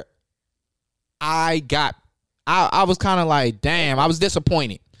where I was kind of like, damn, I was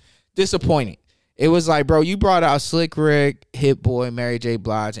disappointed. It was like, bro, you brought out Slick Rick, Hit Boy, Mary J.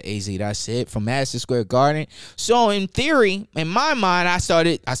 Blige, and AZ. That's it from Madison Square Garden. So in theory, in my mind, I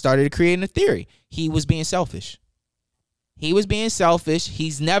started creating a theory. He was being selfish.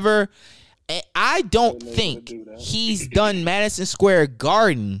 He's never. I don't think he's done Madison Square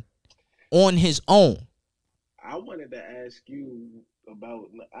Garden on his own. I wanted to ask you about.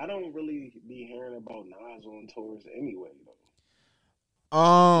 I don't really be hearing about Nas on tours anyway, though.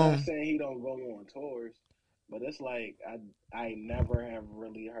 I'm not saying he don't go on tours, but it's like I never have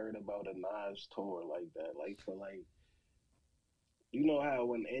really heard about a Nas tour like that. Like, for like, you know how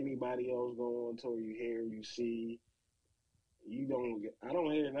when anybody else go on tour, you hear, you see. You don't. I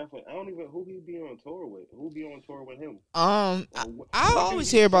don't hear nothing. I don't even who he be on tour with. Who be on tour with him? I always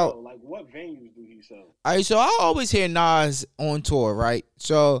hear about like what venues do he sell? All right, so I always hear Nas on tour, right?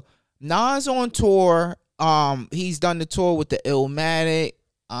 So Nas on tour. He's done the tour with the Illmatic.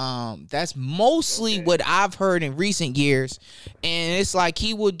 That's mostly what I've heard in recent years, and it's like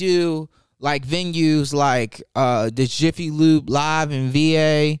he will do like venues like the Jiffy Lube Live in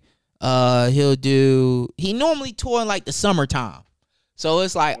VA. He normally tour in like the summertime. So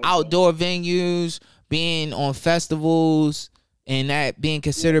it's like outdoor venues, being on festivals, and that being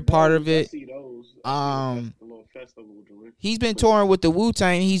considered part of it. He's been touring with the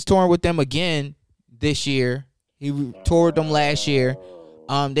Wu-Tang. He's touring with them again this year. He toured them last year.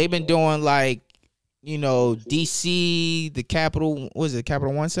 They've been doing like, DC, the Capital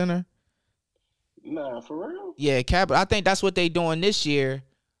One Center? Nah, for real? Yeah, I think that's what they doing this year.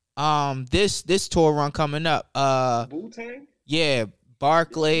 This tour run coming up. Wu-Tang? Yeah,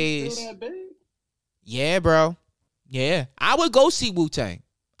 Barclays. Still that big? Yeah, bro. Yeah, I would go see Wu-Tang.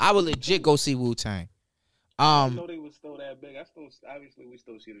 I would legit go see Wu-Tang. I know they was still that big. Obviously we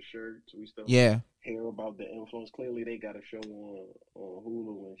still see the shirts. We still hear about the influence. Clearly they got a show on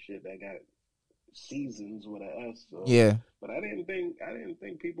Hulu and shit that got seasons with an S. So. Yeah. But I didn't think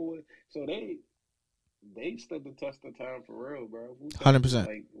people would. So they stood the test of time for real, bro. 100%.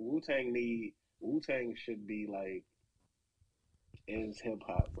 Like Wu-Tang should be like is hip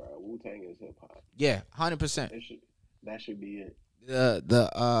hop, bro. Wu-Tang is hip hop. Yeah, 100%. That should be it.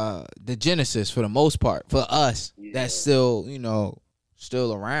 The genesis for the most part for us that's still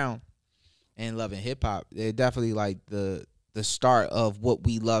still around and loving hip hop. They're definitely like the start of what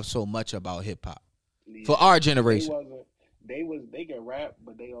we love so much about hip hop for our generation. They can rap,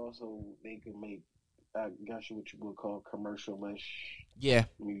 but they can make, I guess what you would call commercial-ish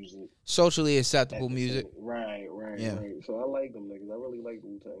music. Socially acceptable music. Right. So I like them niggas. I really like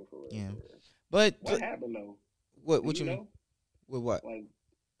Wu-Tang for real. Yeah. But what happened though? What you mean? With what? Like,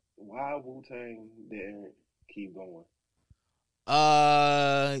 why Wu-Tang didn't keep going?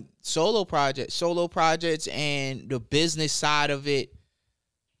 Solo projects, and the business side of it.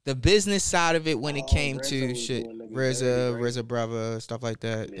 The business side of it when it came to shit, RZA brother, stuff like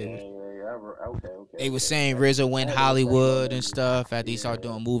that. Okay. They was saying RZA went Hollywood and stuff after he started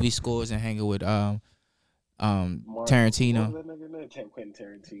doing movie scores and hanging with Tarantino. Quentin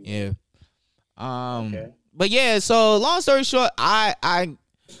Tarantino. Yeah. But yeah, so long story short, I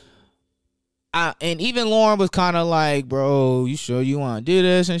and even Lauren was kind of like, bro, you sure you want to do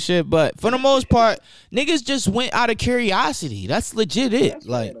this and shit? But for the most part, niggas just went out of curiosity. That's legit it.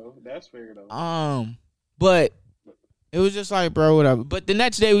 That's fair though. But it was just like, bro, whatever. But the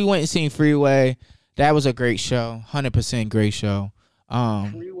next day we went and seen Freeway. That was a great show. 100% great show.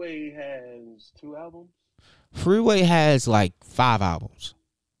 Freeway has 2 albums? Freeway has like 5 albums.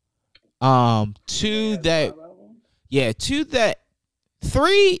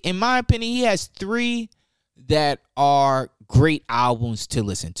 3, in my opinion, he has 3 that are great albums to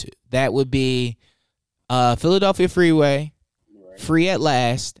listen to. That would be Philadelphia Freeway, Free at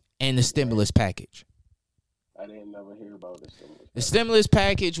Last, and the Stimulus Package. I didn't never hear about the Stimulus Package. The Stimulus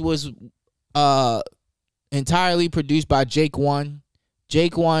Package was entirely produced by Jake One.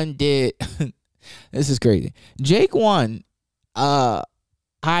 Jake One did this is crazy. Jake One,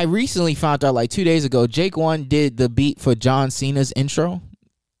 I recently found out like 2 days ago, Jake One did the beat for John Cena's intro.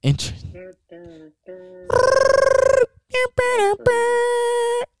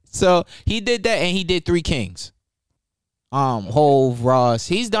 So he did that, and he did 3 Kings. Hove, Ross.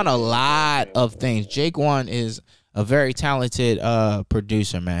 He's done a lot of things. Jake One is a very talented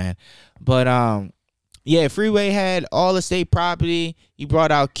producer, man. But Yeah, Freeway had all the state property. He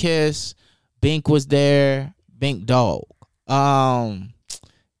brought out Kiss. Bink was there. Bink Dog.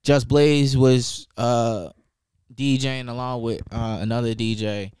 Just Blaze was DJing along with another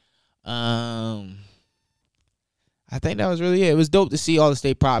DJ. I think that was really it. It was dope to see all the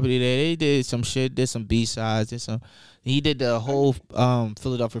state property there. They did some shit, did some B-sides, did some. He did the whole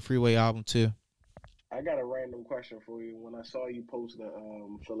Philadelphia Freeway album too. I got a random question for you. When I saw you post the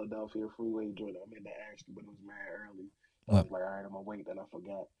Philadelphia Freeway joint, I meant to ask you, but it was mad early. I was like, all right, I'm gonna wait. Then I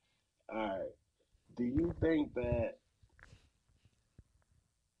forgot. All right. Do you think that,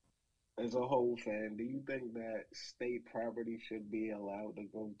 as a whole fan, do you think that state property should be allowed to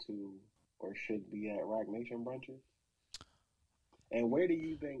go to or should be at Rock Nation brunches? And where do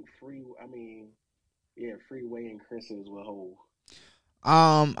you think Freeway and Chris is with Hov?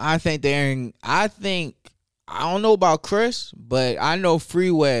 I think I don't know about Chris, but I know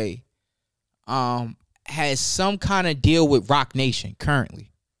Freeway has some kind of deal with Rock Nation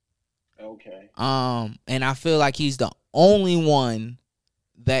currently. Okay. And I feel like he's the only one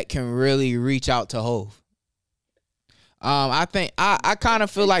that can really reach out to Hov. I think I kind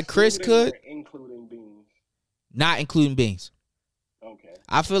of feel like Chris could, including Beans. Not including Beans. Okay.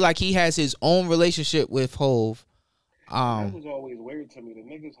 I feel like he has his own relationship with Hov. That was always weird to me. The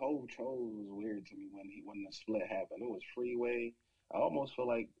niggas Hov chose was weird to me when the split happened. It was Freeway. I almost feel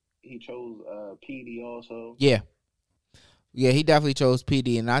like he chose PD also. Yeah, he definitely chose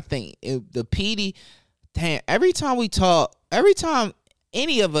PD, and I think the PD. Damn, every time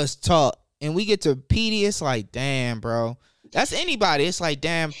any of us talk and we get to PD, it's like, damn, bro. That's anybody. It's like,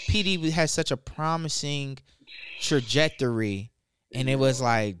 damn, PD has such a promising trajectory. And it was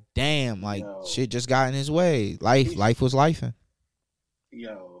like, damn, like shit just got in his way. Life was lifing.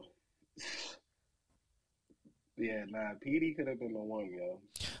 Yo. Yeah, nah, PD could have been the one, yo.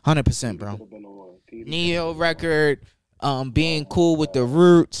 100%, bro. Could have been the one. Neo record, being cool with the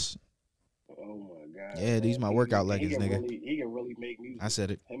Roots. Oh my god. Yeah, these my workout leggings, nigga. He can really make music. I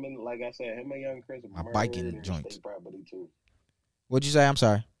said it. Him and Young Chris My biking joints. State property too. What'd you say? I'm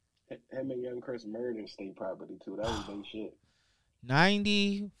sorry. Him and Young Chris murdered state property too. That was their shit.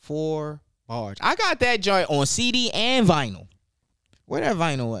 94 bars. I got that joint on CD and vinyl. Where that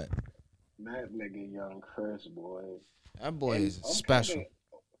vinyl at? That nigga Young Chris, boy. That boy is special.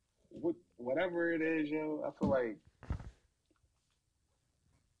 Whatever it is, yo, I feel like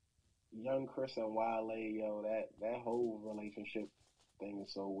Young Chris and Wale, yo, that whole relationship thing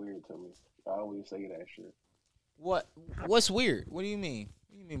is so weird to me. I always say that shit. What's weird? What do you mean?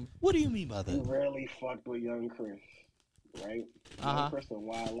 What do you mean by that? He rarely fucked with Young Chris, right? Young Chris and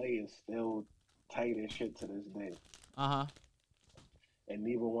Wale is still tight as shit to this day. And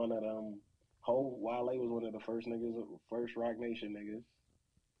neither one of them. Wale was one of the first Rock Nation niggas.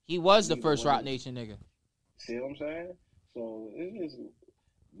 He was the first Rock Nation nigga. See what I'm saying? So it's just,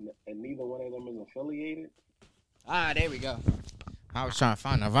 and neither one of them is affiliated. There we go. I was trying to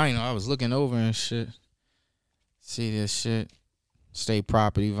find the vinyl. I was looking over and shit. See this shit. State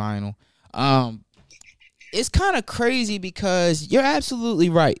property vinyl. It's kind of crazy because you're absolutely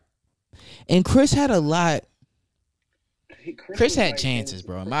right. And Chris had a lot. Chris had chances,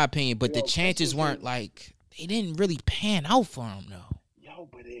 bro, in my opinion, but the chances weren't like, they didn't really pan out for him, though.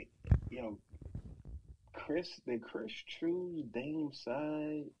 Did Chris choose Dame's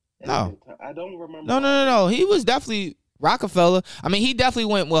side? No. I don't remember. No. He was definitely Rockefeller. I mean, he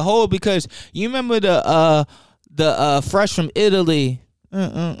definitely went with Hov because you remember the Fresh from Italy.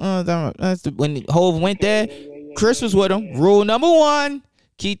 That's when Hov went there. Chris was with him. Rule number 1.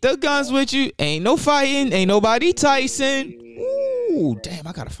 Keep the guns with you. Ain't no fighting. Ain't nobody Tyson. Ooh, damn!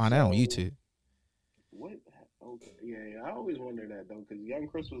 I gotta find that on YouTube. What? Okay, yeah. I always wonder that though, because Young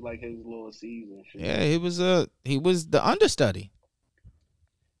Chris was like his little season shit. Yeah, he was the understudy.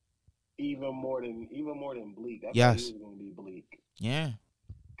 Even more than Bleak. I thought he was gonna be Bleak. Yeah.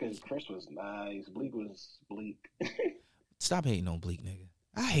 Because Chris was nice. Bleak was Bleak. Stop hating on Bleak, nigga.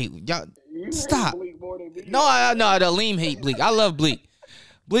 I hate y'all. You Stop. Hate Bleak more than me. No, the Leem hate Bleak. I love Bleak.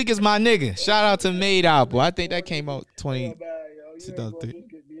 Bleak is my nigga. Shout out to Made Apple. I think that came out 2003.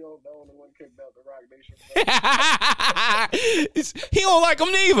 He don't like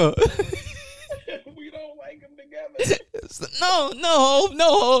them neither. We don't like them together.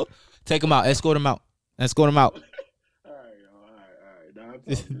 No. Take him out. Escort him out. All right. Nah, I'm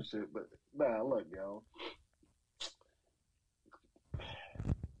talking shit, but nah, look, yo.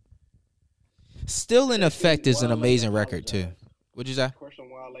 Still in Effect is an amazing record too. What'd you say? Question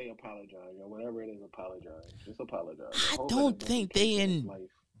Wale apologize, or whatever it is, apologize. Just apologize. I don't think they in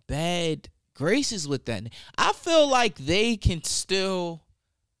bad graces with that. I feel like they can still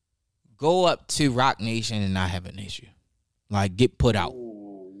go up to Rock Nation and not have an issue. Like, get put out.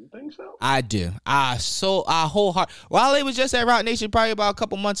 Ooh, you think so? I do. I wholeheartedly. Wale was just at Rock Nation probably about a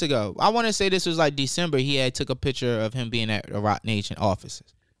couple months ago. I want to say this was like December. He had took a picture of him being at the Rock Nation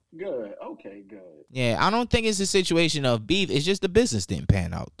offices. Good. Okay, good. Yeah, I don't think it's a situation of beef. It's just the business didn't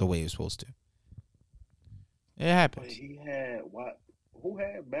pan out the way it was supposed to. It But happens. he had what? Who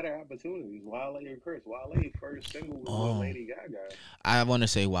had better opportunities, Wale or Chris? Wale's first single was Oh. with Lady Gaga. I want to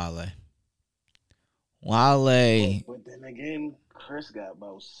say Wale. Wale. But then again, Chris got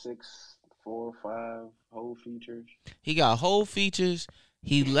about 6, 4, 5 whole features. He got whole features.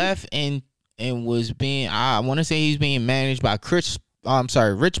 He left and was being. I want to say he's being managed by Rich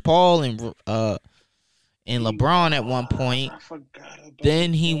Paul and LeBron at one point. I forgot about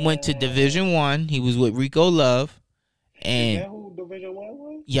Then he went to that. Division One. He was with Rico Love, Is and that who Division One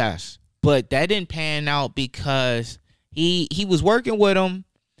was? yes, but that didn't pan out because he was working with him.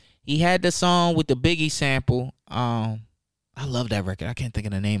 He had the song with the Biggie sample. I love that record. I can't think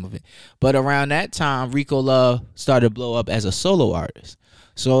of the name of it. But around that time, Rico Love started to blow up as a solo artist.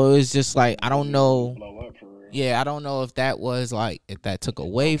 So it's just like I don't know. Blow up for real. Yeah, I don't know if that was like if that took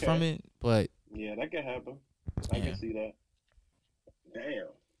away Okay. from it, but Yeah, that could happen. I Yeah. can see that. Damn.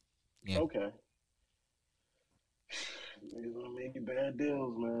 Yeah. Okay. Niggas gonna make you bad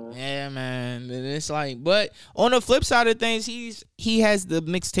deals, man. yeah, man. And it's like, but on the flip side of things, he has the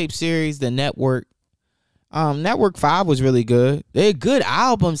mixtape series, the Network. Network 5 was really good. They're good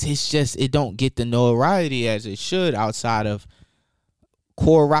albums. It's just it don't get the notoriety as it should outside of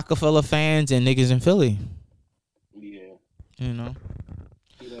core Rockefeller fans and niggas in Philly. Yeah. You know.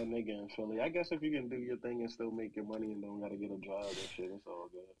 See that nigga in Philly. I guess if you can do your thing and still make your money and don't gotta get a job and shit, it's all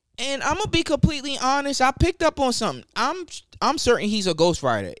good. And I'm gonna be completely honest. I picked up on something. I'm certain he's a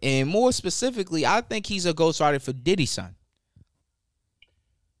ghostwriter, and more specifically, I think he's a ghostwriter for Diddy's son.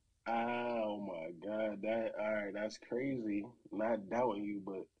 Oh my god, that's crazy. Not doubting you,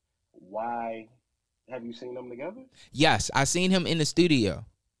 but why have you seen them together? Yes, I seen him in the studio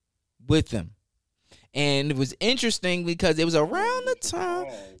with them, and it was interesting because it was around the time.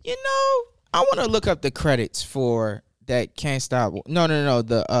 You know, I want to look up the credits for that "Can't Stop." No,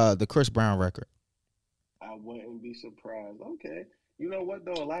 the Chris Brown record. I wouldn't be surprised. Okay. You know what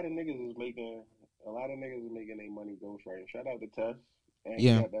though? A lot of niggas is making their money ghostwriting. Shout out to Tess. And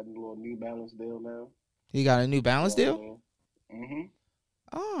Yeah. he got that little New Balance deal now. He got a New Balance deal. Mm-hmm.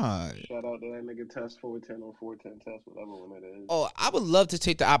 Ah. Shout out to that nigga Tess 410 or 410 Tess, whatever one it is. Oh, I would love to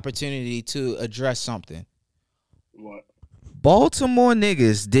take the opportunity to address something. What? Baltimore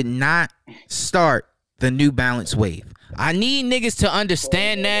niggas did not start the New Balance wave. I need niggas to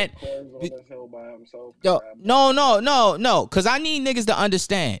understand that. Corey's on this hill by himself. No. Because I need niggas to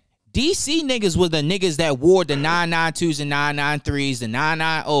understand. DC niggas were the niggas that wore the 992s and 993s, the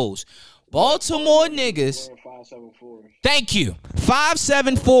 990s. Baltimore niggas. 574. Thank you.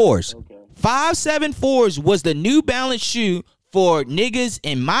 574s. Okay. 574s was the New Balance shoe for niggas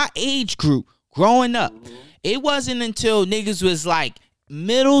in my age group growing up. It wasn't until niggas was like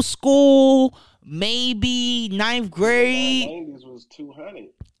middle school, maybe ninth grade. 90s was 200.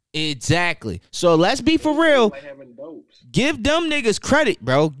 Exactly. So let's be for real. Like having dopes. Give them niggas credit,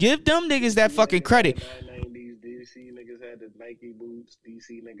 bro. Give them niggas that fucking credit. 90s, DC niggas had the Nike boots.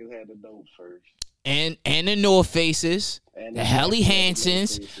 DC niggas had the dopes first. And the North Faces, And the Helly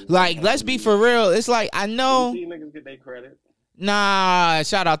Hansons. Like, let's be for real. It's like, I know. DC niggas get their credit. Nah,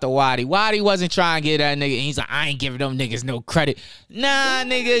 shout out to Waddy. Waddy wasn't trying to get that nigga. He's like, I ain't giving them niggas no credit. Nah,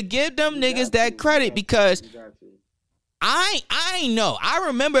 nigga, give them niggas that credit because You got to. I know. I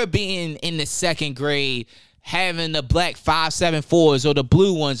remember being in the second grade having the black 574s or the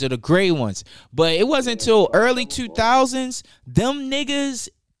blue ones or the gray ones. But it wasn't until early 2000s them niggas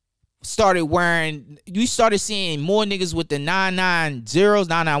started wearing, you started seeing more niggas with the 990s,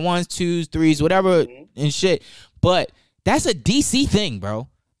 991s, 2s, 3s, whatever and shit. But that's a DC thing, bro.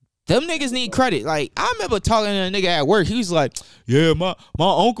 Them niggas need credit. Like, I remember talking to a nigga at work. He was like, yeah, my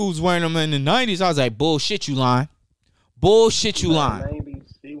uncle was wearing them in the 90s. I was like, bullshit, you lying. Bullshit, you lying. 90s,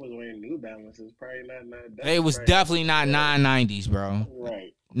 he was wearing New Balances. Probably not. It was definitely not 990s, bro.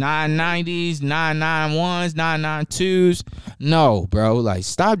 Right. 990s, 991s, 992s. No, bro. Like,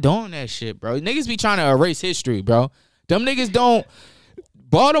 stop doing that shit, bro. Niggas be trying to erase history, bro. Them niggas don't.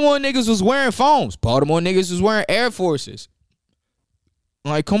 Baltimore niggas was wearing phones. Baltimore niggas was wearing Air Forces.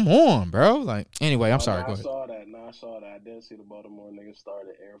 Like, come on, bro. Like, anyway, I'm sorry. Go ahead. I saw that. I did see the Baltimore niggas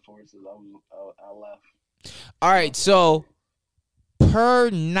started Air Forces. I left. All right, so per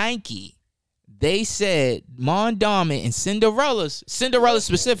Nike, they said Mondawmin and Cinderella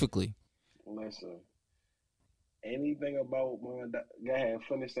specifically. Listen, anything about Mondama. Go ahead,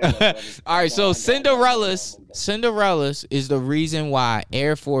 finish that. Up, All right, so I Cinderellas is the reason why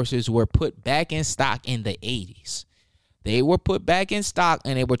Air Forces were put back in stock in the 80s. They were put back in stock,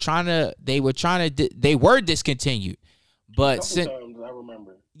 and they were discontinued. But times I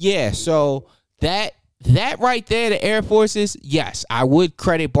remember. yeah, so that right there, the Air Forces, yes, I would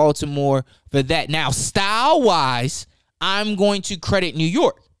credit Baltimore for that. Now, style-wise, I'm going to credit New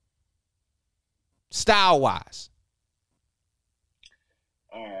York. Style-wise.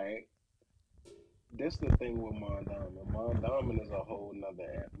 All right. This the thing with Mondawmin. Mondawmin is a whole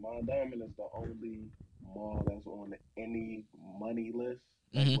nother app. Mondawmin is the only mall that's on any money list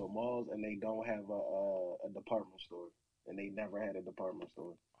for malls, and they don't have a department store, and they never had a department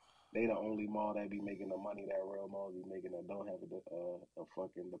store. They the only mall that be making the money that real malls be making that don't have a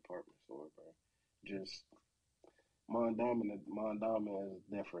fucking department store, bro. Just Mondawmin is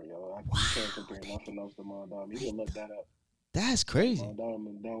different, yo. You can't compare nothing else to Mondawmin. You can look that up. That's crazy.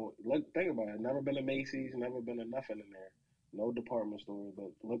 Mondawmin don't think about it. Never been a Macy's, never been a nothing in there. No department stores,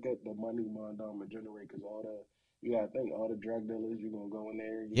 but look at the money Mondawmin generate, because you gotta think, all the drug dealers, you're gonna go in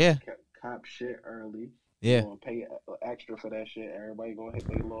there, cop shit early. Yeah. You're gonna pay extra for that shit. Everybody gonna hit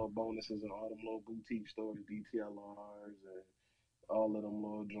their little bonuses and all them little boutique stores, DTLRs, and all of them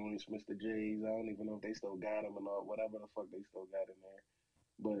little joints, Mr. J's. I don't even know if they still got them or not, whatever the fuck they still got in there.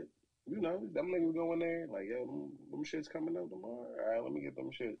 But, you know, them niggas go in there, like, yo, them shits coming up tomorrow. All right, let me get them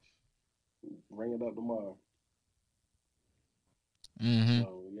shits. Bring it up tomorrow. Mm-hmm.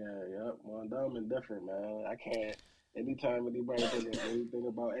 So, Mondawmin different, man. I can't. Anytime anybody think anything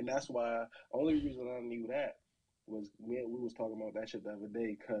about, and that's why only reason I knew that was we was talking about that shit the other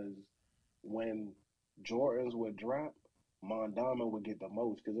day, because when Jordans would drop, Mondawmin would get the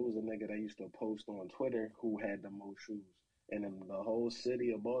most, because it was a nigga that used to post on Twitter who had the most shoes, and in the whole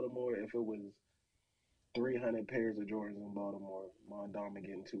city of Baltimore, if it was 300 pairs of Jordans in Baltimore, Mondawmin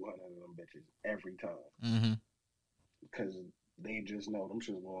getting 200 of them bitches every time, because they just know them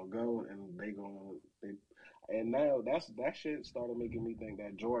shit's gonna go, and and now that shit started making me think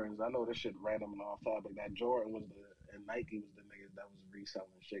that Jordans. I know this shit random and off topic. That Jordan and Nike was the niggas that was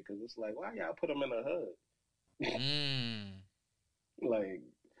reselling shit. Because it's like, why y'all put them in the hood? Like,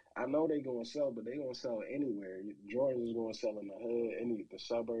 I know they gonna sell, but they gonna sell anywhere. Jordans is gonna sell in the hood, the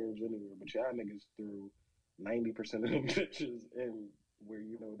suburbs, anywhere. But y'all niggas threw 90% of them bitches in where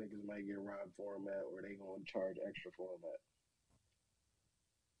niggas might get robbed for them at, or they gonna charge extra for them at.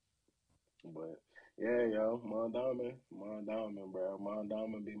 But yeah, yo, Mondawmin, bro.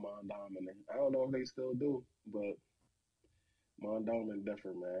 Mondawmin be Mondawmin. I don't know if they still do, but Mondawmin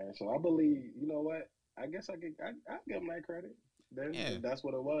different, man. So I believe, you know what? I guess I give them that credit. Then if that's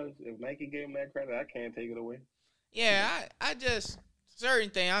what it was. If Nike gave them that credit, I can't take it away. Yeah, I just certain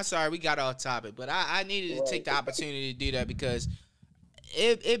thing. I'm sorry we got off topic, but I needed to take the opportunity to do that because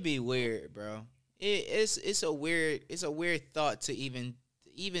it be weird, bro. It's a weird thought to even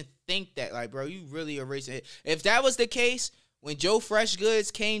think that, like, bro, you really erasing it. If that was the case, when Joe Fresh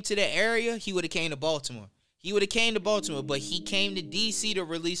Goods came to the area, he would have came to Baltimore. But he came to DC to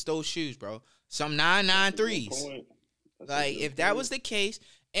release those shoes, bro. Some 993s. Like, if that was the case,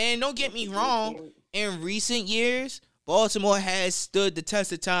 and don't get me wrong, in recent years, Baltimore has stood the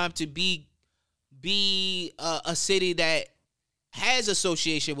test of time to be a city that has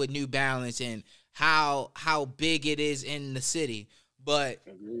association with New Balance and how big it is in the city. But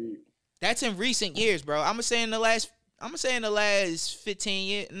that's in recent years, bro. I'm gonna say in the last 15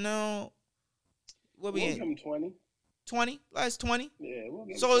 years. No, what we in? 20. 20? Last 20? Yeah, we'll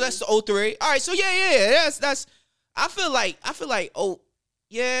give so 20. that's the 03. All right, so yeah. That's. I feel like 04.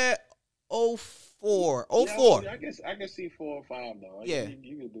 04. I guess I can see 4 or 5 though. Yeah,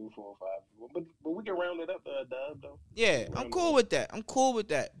 you can do 4 or 5, but we can round it up to a dub though. Yeah, I'm cool with that.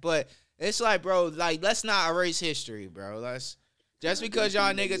 But it's like, bro, like, let's not erase history, bro. Just because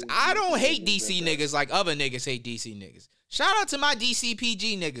y'all niggas, I don't hate DC niggas like other niggas hate DC niggas. Shout out to my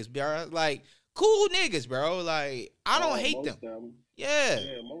DCPG niggas, bro. Like, cool niggas, bro. Like, I don't hate them.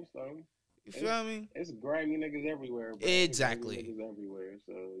 Yeah, most of them. You feel me? It's grimy niggas everywhere, bro. Exactly. Niggas everywhere.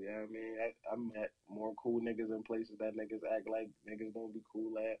 So, yeah, I mean, I met more cool niggas in places that niggas act like niggas don't be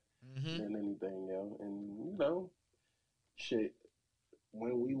cool at than anything, yo. And, shit,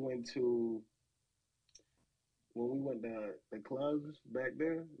 when we went to the clubs back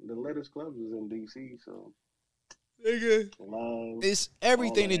then, the latest clubs was in DC, so. Nigga. Love. It's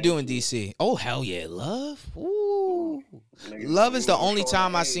everything to do in DC. Oh, hell yeah. Love? Ooh. Love is the only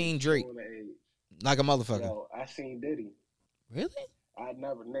time I seen Drake. Like a motherfucker. Yo, I seen Diddy. Really? I'd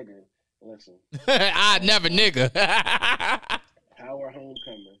never nigga. Listen. I'd never nigga. Howard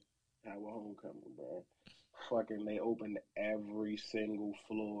Homecoming, bro. fucking they opened every single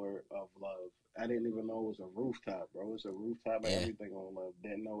floor of Love. I didn't even know it was a rooftop, bro. It's a rooftop and Yeah. everything on Love.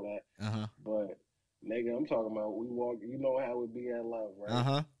 Didn't know that. Uh-huh. But nigga, I'm talking about we walk. You know how it be at Love, right?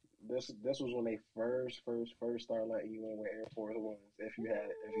 Uh-huh. This was when they first started letting you in with Air Force Ones. If you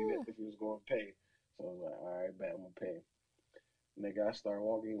was going to pay. So I was like, all right, bet I'm gonna pay. Nigga, I start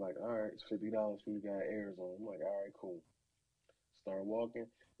walking like, all right, it's $50 for you got airs on. I'm like, all right, cool. Start walking.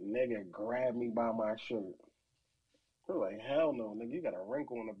 Nigga grabbed me by my shirt. I was like, hell no, nigga, you got a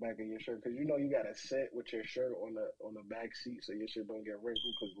wrinkle on the back of your shirt because you know you gotta sit with your shirt on the back seat so your shit don't get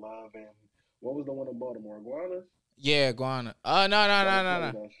wrinkled. Because Love and what was the one in Baltimore? Iguanas? Yeah, Iguana. No.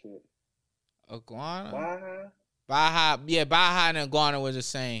 That shit. Iguana? Baja? Baja and Iguana was the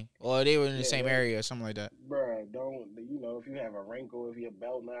same. Or they were in the same that- area or something like that. Bruh, if you have a wrinkle, if your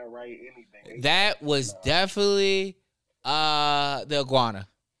belt not right, anything. That was definitely the Iguana.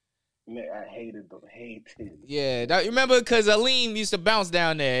 I hated them. Yeah, you remember because Aleem used to bounce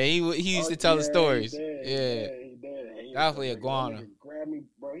down there. He used to tell the stories. He did. Yeah. He did. Definitely Iguana. He grabbed me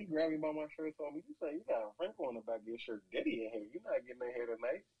by my shirt. Told me, you say you got a wrinkle on the back of your shirt. Diddy in here. You're not getting in here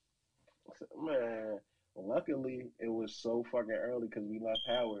tonight. I said, man, luckily it was so fucking early because we left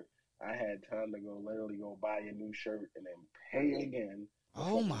Howard. I had time to literally go buy a new shirt and then pay again.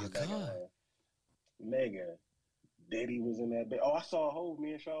 Oh my God. Nigga. Diddy was in that bit. Oh, I saw Hove.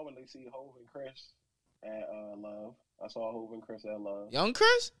 Me and Shaw when they see Hove and Chris at Love. I saw Hove and Chris at Love. Young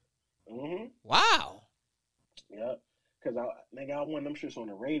Chris? Mm-hmm. Wow. Yep. Cause I won them shits on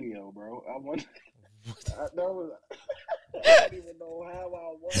the radio, bro. I didn't even know how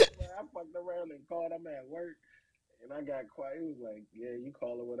I was. Man. I fucked around and called him at work, and I got quiet. He was like, "Yeah, you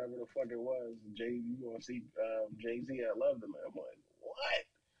call it whatever the fuck it was. You gonna see Jay-Z at Love tonight?" I'm like, "What?"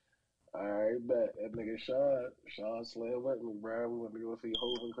 All right, bet. That nigga Shaw slid with me, bro. We went to go see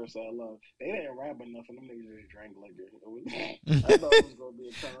Hove and Chris at Love. They didn't rap or nothing. Them niggas just drank liquor. I thought it was going to be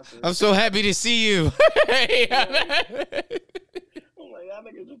a concert. I'm so happy to see you. I'm like, y'all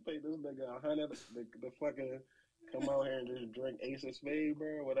niggas just paid this nigga $100 to fucking come out here and just drink Ace of Spades,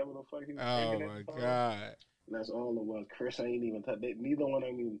 bro. Whatever the fuck he was drinking. Oh, my God. And that's all it was. Chris ain't even touched it. Neither one of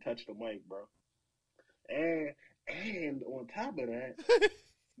them even touched the mic, bro. And on top of that...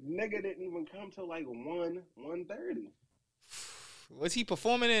 Nigga didn't even come till like 1:30. Was he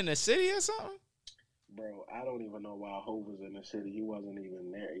performing in the city or something? Bro, I don't even know why Hov was in the city. He wasn't even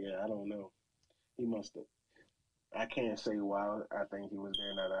there. Yeah, I don't know. He must have. I can't say why I think he was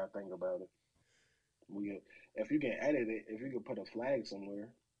there now that I think about it. If you can edit it, if you can put a flag somewhere.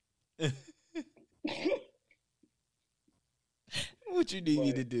 What you need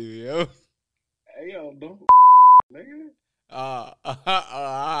me to do, yo? Hey, yo, don't nigga. I'll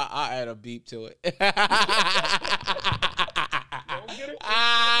add a beep to it. Don't get it.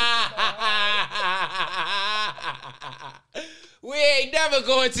 We ain't never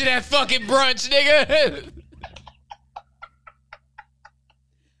going to that fucking brunch, nigga.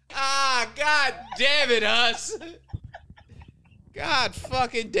 God damn it, us. God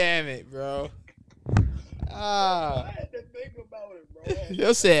fucking damn it, bro. I had to think about it, bro.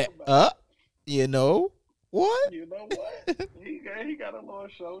 You said, you know what? You know what? He got a little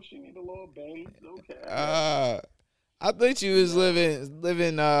show. She need a little bang. Okay. I think you was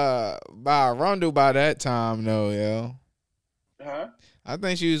living by Rondo by that time though, yo. Huh? I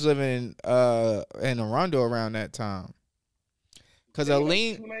think she was living in Rondo around that time. Cause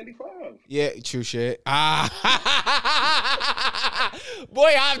Aleem, $295. yeah, true shit. Boy,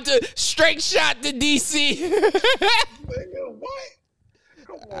 I'm the straight shot to DC. Nigga, what?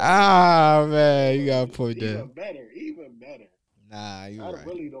 Man, you gotta point that. Even better. Nah, you right. I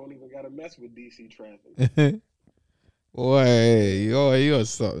really don't even gotta mess with DC traffic. Boy, you're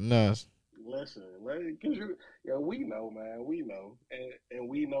something else. Listen, cause we know, man, we know, and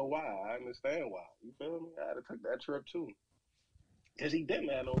we know why. I understand why. You feel me? I had to take that trip too, cause he didn't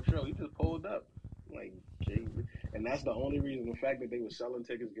have no show. He just pulled up, like, Jesus. And that's the only reason. The fact that they were selling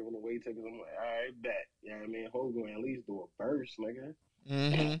tickets, giving away tickets. I'm like, all right, bet. You know what I mean? Hogan at least do a verse, nigga.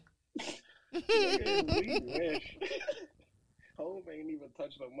 Mm-hmm. Nigga, we wish. Hov ain't even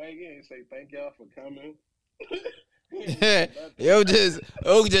touch the mic. He ain't say thank y'all for coming. Yo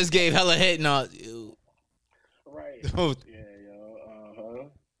just gave hella hit nods. Right. Oh.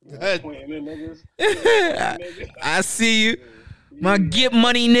 Yeah, pointing in niggas. I see you. My get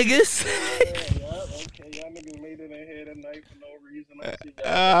money niggas. Okay, y'all niggas made it in here tonight for no reason. I see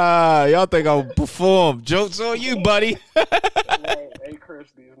y'all. Y'all think I'll perform. Jokes on you, buddy. Hey,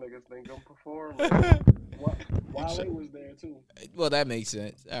 Chris, these niggas think I'm performing. Wale was there too. Well, that makes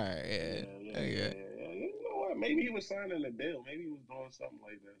sense. All right, Yeah. You know what? Maybe he was signing a deal. Maybe he was doing something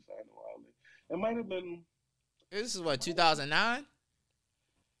like that, signing Wale. It might have been This is what, 2009?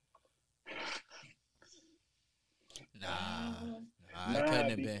 Nah, it couldn't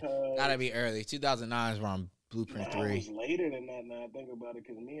have been. Gotta be early. 2009 is around Blueprint 3. It was later than that. Now I think about it,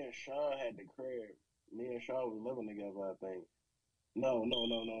 because me and Sean had the crib. Me and Sean was living together, I think. No.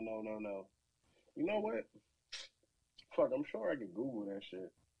 You know what? Fuck, I'm sure I can Google that shit.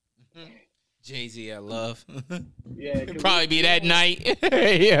 Jay-Z, I love. Yeah, it'd probably be that night.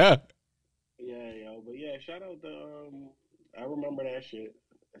 Yeah. Yeah, yo, but yeah, shout out to I remember that shit.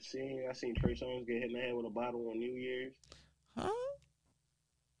 I seen Trey Songz get hit in the head with a bottle on New Year's. Huh?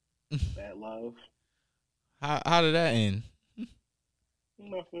 That love. How did that end?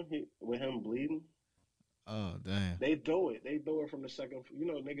 Nothing. With him bleeding. Oh damn. They do it from the second. You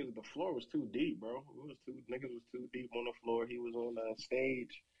know, niggas, the floor was too deep, bro. Niggas was too deep on the floor. He was on the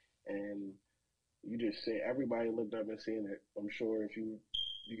stage, and you just say everybody looked up and seen it. I'm sure if you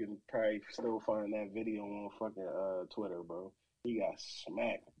can probably still find that video on fucking Twitter, bro. He got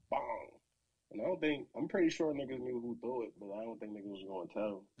smacked, bong. And I'm pretty sure niggas knew who threw it, but I don't think niggas was gonna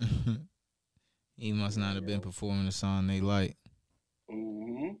tell. He must not have been performing the song they like.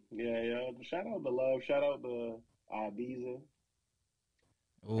 Yeah. Shout out to Love. Shout out to Ibiza.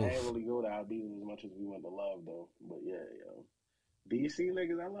 I didn't really go to Ibiza as much as we went to Love though. But yeah, yo. DC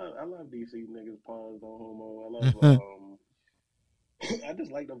niggas, I love DC niggas. Pawns, don't homo. I love I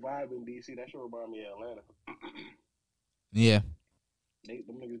just like the vibe in DC. That should remind me of Atlanta. Yeah.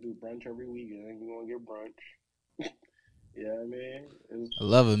 Them niggas do brunch every weekend. You gonna get brunch. Yeah, man. I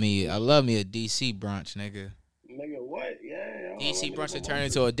love me a DC brunch, nigga. Nigga, what? Yeah. DC brunch to turn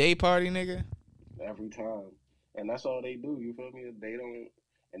into a day party, nigga. Every time. And that's all they do, you feel me? They don't,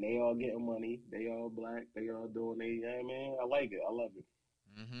 and they all getting money. They all black. They all doing yeah, man. I like it. I love it.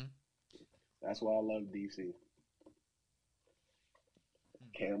 That's why I love DC.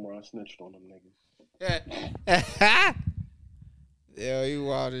 Cameron snitched on them niggas. Yo, you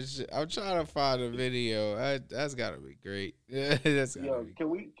wild as shit. I'm trying to find a video. That's gotta be great. Yo, can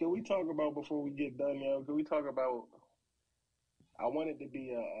we talk about, before we get done, yo? Can we talk about? I wanted to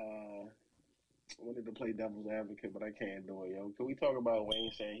play devil's advocate, but I can't do it, yo. Can we talk about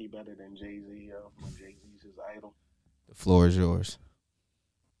Wayne saying he better than Jay-Z, yo? When Jay-Z's his idol. The floor is yours.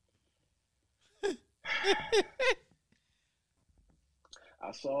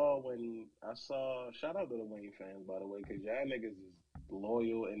 Shout out to the Wayne fans, by the way, because y'all niggas is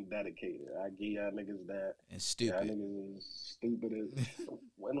loyal and dedicated. I give y'all niggas that. And stupid. Y'all niggas is stupid as.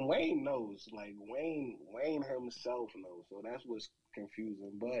 When Wayne knows, like Wayne himself knows, so that's what's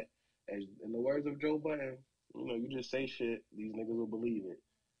confusing. But as in the words of Joe Budden, you know, you just say shit, these niggas will believe it.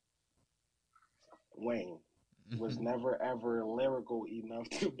 Wayne was never ever lyrical enough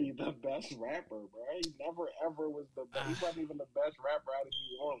to be the best rapper, bro. He never ever was the best. He wasn't even the best rapper out of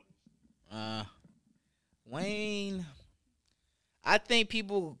New Orleans. Wayne, I think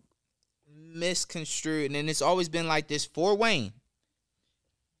people misconstrued, and it's always been like this for Wayne.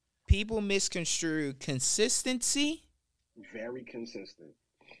 People misconstrue consistency. Very consistent.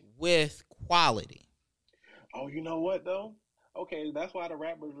 With quality. Oh, you know what though? Okay, that's why the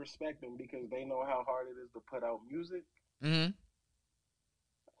rappers respect him, because they know how hard it is to put out music.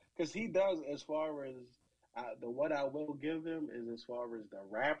 Because he does, as far as what I will give him is, as far as the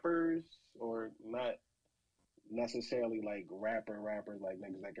rappers, or not necessarily like rappers like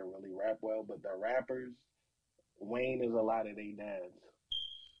niggas that can really rap well, but the rappers, Wayne is a lot of they dads.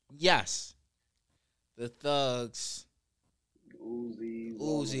 Yes. The Thugs.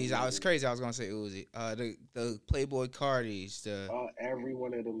 Uzis. I was crazy. I was gonna say Uzi. The Playboy Cardis. Every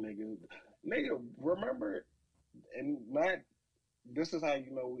one of them niggas. Nigga, remember, and not. This is how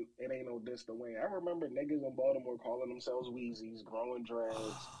you know it ain't no diss to Wayne. I remember niggas in Baltimore calling themselves Weezies, growing dreads,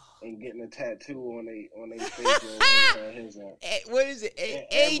 and getting a tattoo on they face. What is it?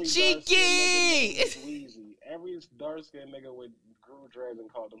 Hey, cheeky. Weezy. Every dark skinned nigga with grew dreads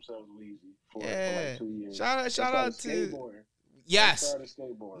and called themselves Weezy for like 2 years. Shout out to. Yes,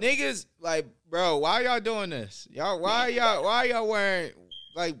 niggas, like, bro, why y'all doing this? Why y'all wearing,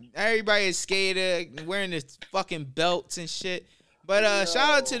 like, everybody is skater wearing this fucking belts and shit. But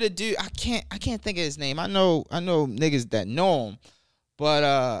shout out to the dude. I can't think of his name. I know niggas that know him,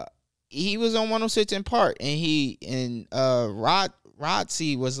 but he was on 106 in Park, and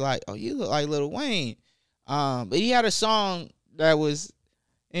Rodsy was like, oh, you look like Lil Wayne, but he had a song that was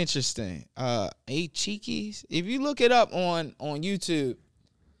interesting. Hey Cheekies. If you look it up on YouTube,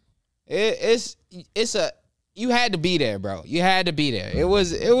 it's you had to be there, bro. You had to be there. It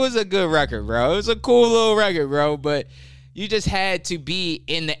was a good record, bro. It was a cool little record, bro. But you just had to be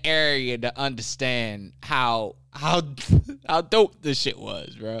in the area to understand how dope this shit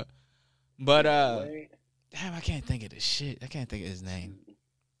was, bro. But Damn, I can't think of the shit. I can't think of his name.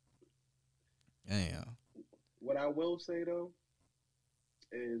 Damn. What I will say though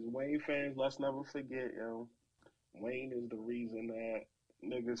is Wayne fans, let's never forget, yo. Wayne is the reason that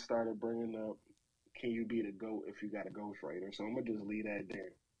niggas started bringing up, can you be the GOAT if you got a ghostwriter? So I'm gonna just leave that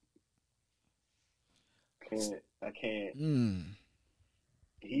there. I can't.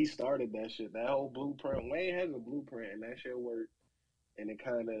 He started that shit. That whole blueprint. Wayne has a blueprint, and that shit worked. And it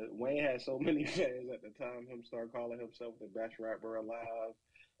kind of Wayne had so many fans at the time. Him start calling himself the best rapper alive,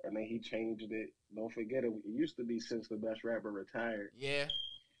 and then he changed it. Don't forget it. It used to be since the best rapper retired. Yeah.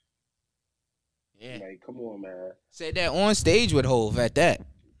 Yeah. Like, come on, man. Said that on stage with Hov at that.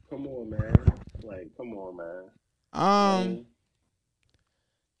 Come on, man. Like, come on, man.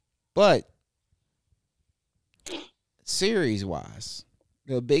 But series wise,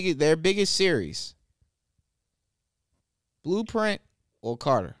 their biggest series, Blueprint or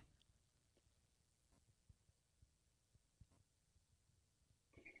Carter?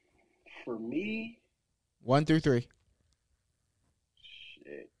 For me, 1 through 3.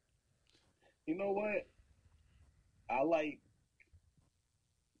 Shit. You know what? I like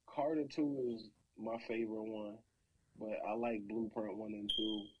Carter 2 is my favorite one, but I like Blueprint 1 and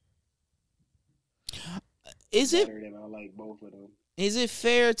 2. Is it better than I like both of them. Is it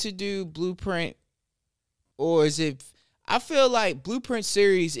fair to do Blueprint, or is it? I feel like Blueprint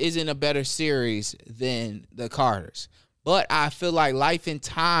series isn't a better series than the Carters, but I feel like Life and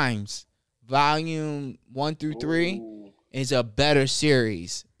Times Volume 1 through 3 Ooh. is a better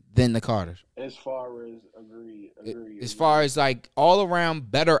series than the Carters. As far as agree. As far as like all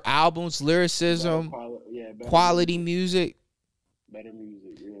around better albums, lyricism, better quality music. Better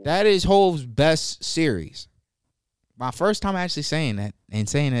music, yeah. That is Hov's best series. My first time actually saying that and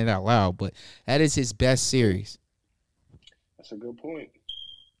saying it out loud, but that is his best series. That's a good point.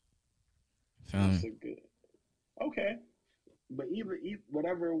 That's a good. Okay, but either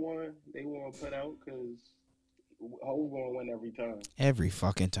whatever one they want to put out, because Hov gonna win every time. Every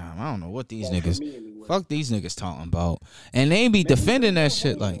fucking time. I don't know what these Well, niggas. for me anyway. Fuck these niggas talking about, and they be Niggas defending do that love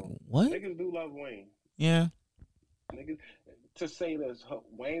shit Hov, like though. what? Niggas do love Wayne. Yeah. Niggas, to say this,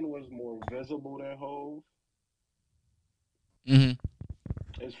 Wayne was more visible than Hov.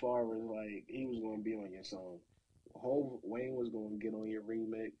 As far as like he was gonna be on your song. Wayne was gonna get on your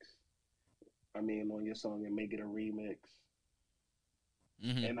remix. I mean, on your song and make it a remix.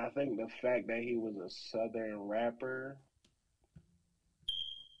 And I think the fact that he was a Southern rapper,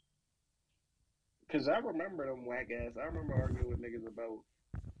 because I remember them whack ass. I remember arguing with niggas about,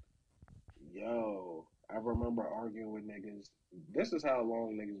 I remember arguing with niggas. This is how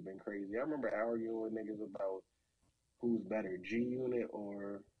long niggas been crazy. I remember arguing with niggas about who's better, G Unit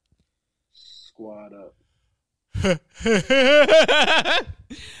or Squad Up.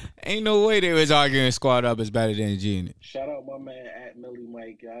 Ain't no way they was arguing Squad Up is better than G Unit. Shout out my man at Millie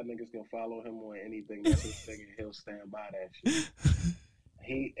Mike. Y'all niggas can follow him on anything. That's his thing, and he'll stand by that shit.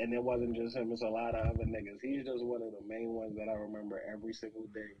 And it wasn't just him. It's a lot of other niggas. He's just one of the main ones that I remember every single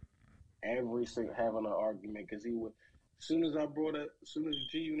day. Having an argument, because he would. As soon as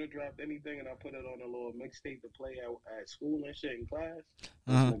G Unit dropped anything and I put it on a little mixtape to play at school and shit in class,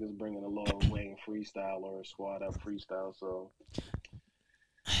 this niggas bringing a little Wayne freestyle or a Squad Up freestyle. So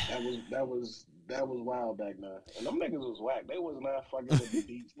that was wild back then. And them niggas was whack. They was not fucking with the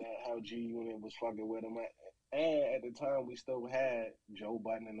beats that how G Unit was fucking with them. And at the time, we still had Joe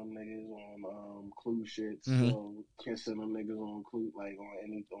Budden and them niggas on Clue shit, still kissing them niggas on Clue, like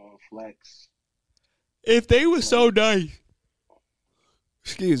on Flex. If they were so nice,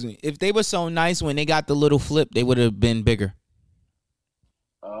 if they were so nice when they got the little flip, they would have been bigger.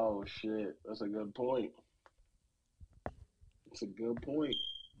 Oh shit, that's a good point. It's a good point.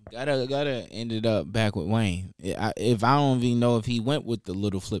 Gotta ended up back with Wayne. If I don't even know if he went with the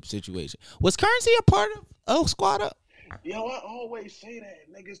little flip situation. Was Currency a part of Squad Up? Yo, I always say that.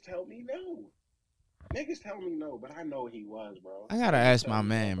 Niggas tell me no. But I know he was, bro. I gotta ask my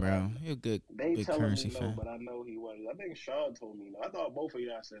man, bro. You're a good Currency me no, fan. but I know he was. I think Sean told me no. I thought both of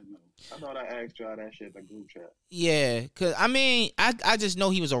y'all said no. I thought I asked y'all that shit in the group chat. Yeah, cause I mean, I just know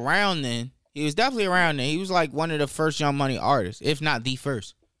he was around then. He was definitely around then. He was like one of the first Young Money artists, if not the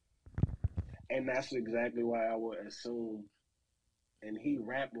first. And that's exactly why I would assume. And he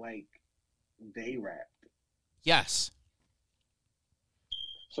rapped like they rapped. Yes.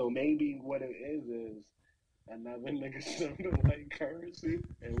 So maybe what it is another nigga sounded like Currency,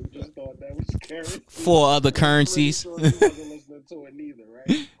 and we just thought that was Currency. For other currencies. Really sure we wasn't listening to it neither, right?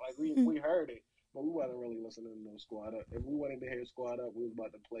 Like we heard it, but we wasn't really listening to no Squad Up. If we wanted to hear Squad Up, we was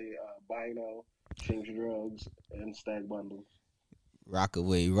about to play Bino, Change Drugs, and Stack Bundle.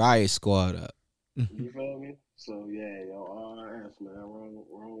 Rockaway Riot Squad Up. You feel me? So yeah, yo, RS man,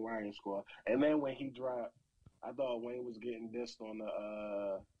 wrong Ryan squad. And then when he dropped, I thought Wayne was getting dissed on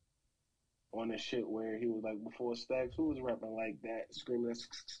the shit where he was like before Stacks, who was rapping like that, screaming that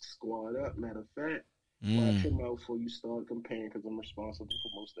squad up. Matter of fact, watch your mouth before you start comparing, because I'm responsible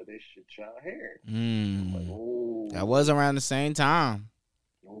for most of this shit y'all hear. I'm like, oh, That was around the same time.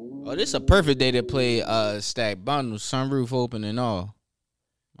 oh, Oh, this is a perfect day to play Stack Bundles, sunroof open and all.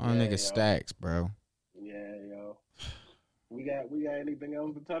 My Yeah, nigga yo. Stacks, bro. Yeah, yo. We got anything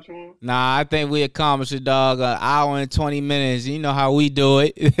else to touch on? Nah, I think we accomplished it, dog. An hour and 20 minutes. You know how we do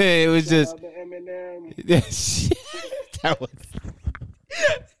it. It was Shout just out to Eminem. that was.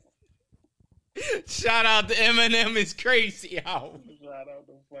 Shout out to Eminem is crazy, yo. Shout out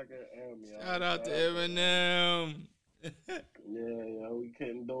to fucking M, yo. Shout out to Eminem. Yeah, yo, we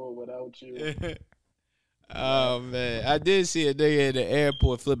couldn't do it without you. Oh man, I did see a nigga at the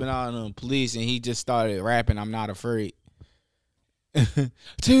airport flipping out on the police, and he just started rapping. I'm not afraid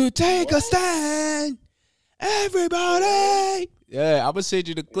to take a stand, everybody. Yeah, I'm gonna send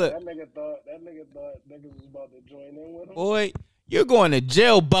you the clip, That nigga thought niggas was about to join in with him. boy. You're going to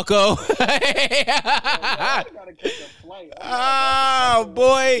jail, Bucko. I gotta catch a flight. Oh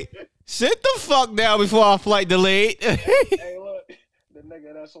boy, sit the fuck down before our flight delayed. Hey, look, the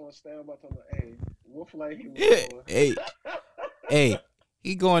nigga that's on standby. Tell me, hey, what flight he was on? hey,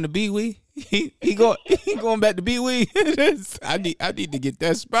 he going to Bee-Wee? He going back to Bee-Wee? I need to get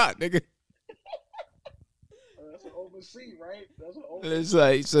that spot, nigga. That's an open seat, right? That's an open. It's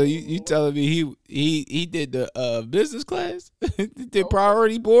like, so you telling me he did the business class? Did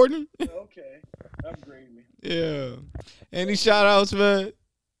priority boarding? Okay, upgrade me. Yeah. Any shout outs, man?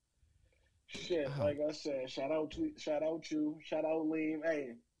 Shit, like I said, shout out you, shout out Liam.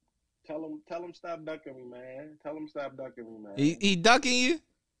 Hey, tell him stop ducking me, man. Tell him stop ducking me, man. He ducking you?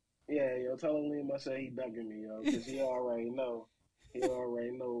 Yeah, yo, tell him Liam I said he ducking me, yo, because he already know.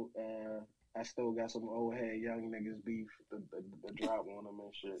 I still got some old head young niggas beef the drop on them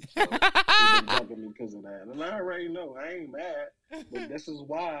and shit. So he been ducking me because of that. And I already know. I ain't mad. But this is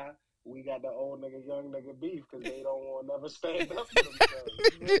why we got the old nigga, young nigga beef, because they don't want to never stand up for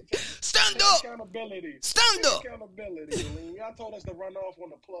themselves. Stand up! Accountability. Stand up! Accountability. Liam. Y'all told us to run off on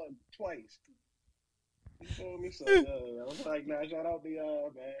the plug twice. You feel me? So, I was like, nah, shout out to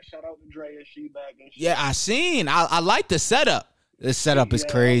y'all, man. Shout out to Dre and she back and shit. Yeah, I seen. I like the setup. The setup is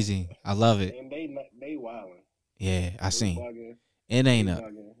Yeah. crazy. I love it. And they wildin'. Yeah, I They seen. bugging. It ain't They a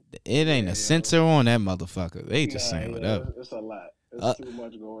bugging. a sensor on that motherfucker. They just saying whatever. It's a lot. It's too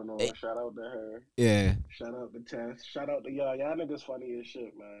much going on. Shout out to her. Yeah, Shout out to Tess. Shout out to y'all. Y'all niggas funny as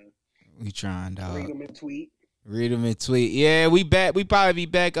shit, man. we trying, dog. Read them and tweet. Read them and tweet. Yeah, we back. We probably be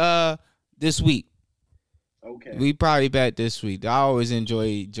back this week. Okay. We probably back this week. I always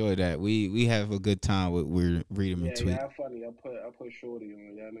enjoy that. We have a good time with read them and tweet. Y'all funny. I put Shorty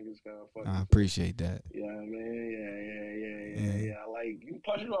on. Y'all niggas kind of funny. I appreciate that. Yeah, man. Yeah. I like you.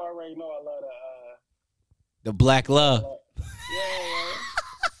 Plus, you already know I love The black love. Yeah.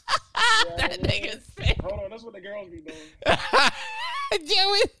 That nigga's face. Hold on, that's what the girls be doing.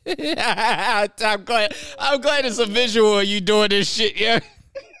 I'm glad it's a visual of you doing this shit, yeah.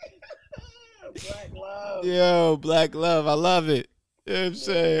 Black love. Yo, black love. I love it. You know what I'm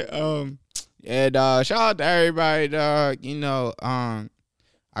saying? And shout out to everybody, dog. You know, I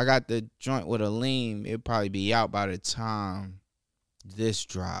got the joint with Aleem. It'll probably be out by the time this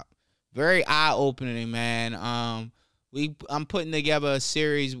drop. Very eye opening, man. I'm putting together a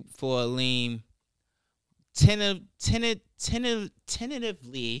series for Aleem. Tentatively,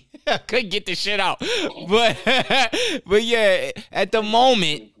 I couldn't get the shit out, but yeah, at the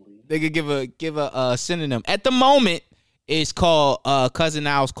moment they could give a synonym. At the moment, it's called Cousin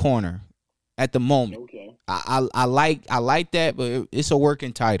Al's Corner. At the moment, Okay. I like that, but it's a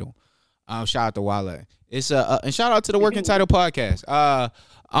working title. Shout out to Wale. It's and shout out to the Working Title podcast.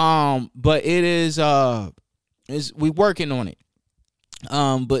 But it is we working on it.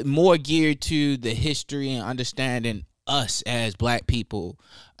 But more geared to the history and understanding us as black people,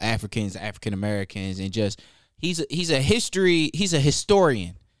 Africans, African Americans, and just he's a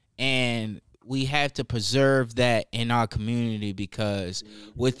historian, and we have to preserve that in our community because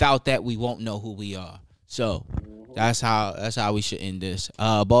without that we won't know who we are. So that's how we should end this.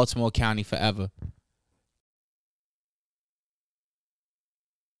 Baltimore County forever.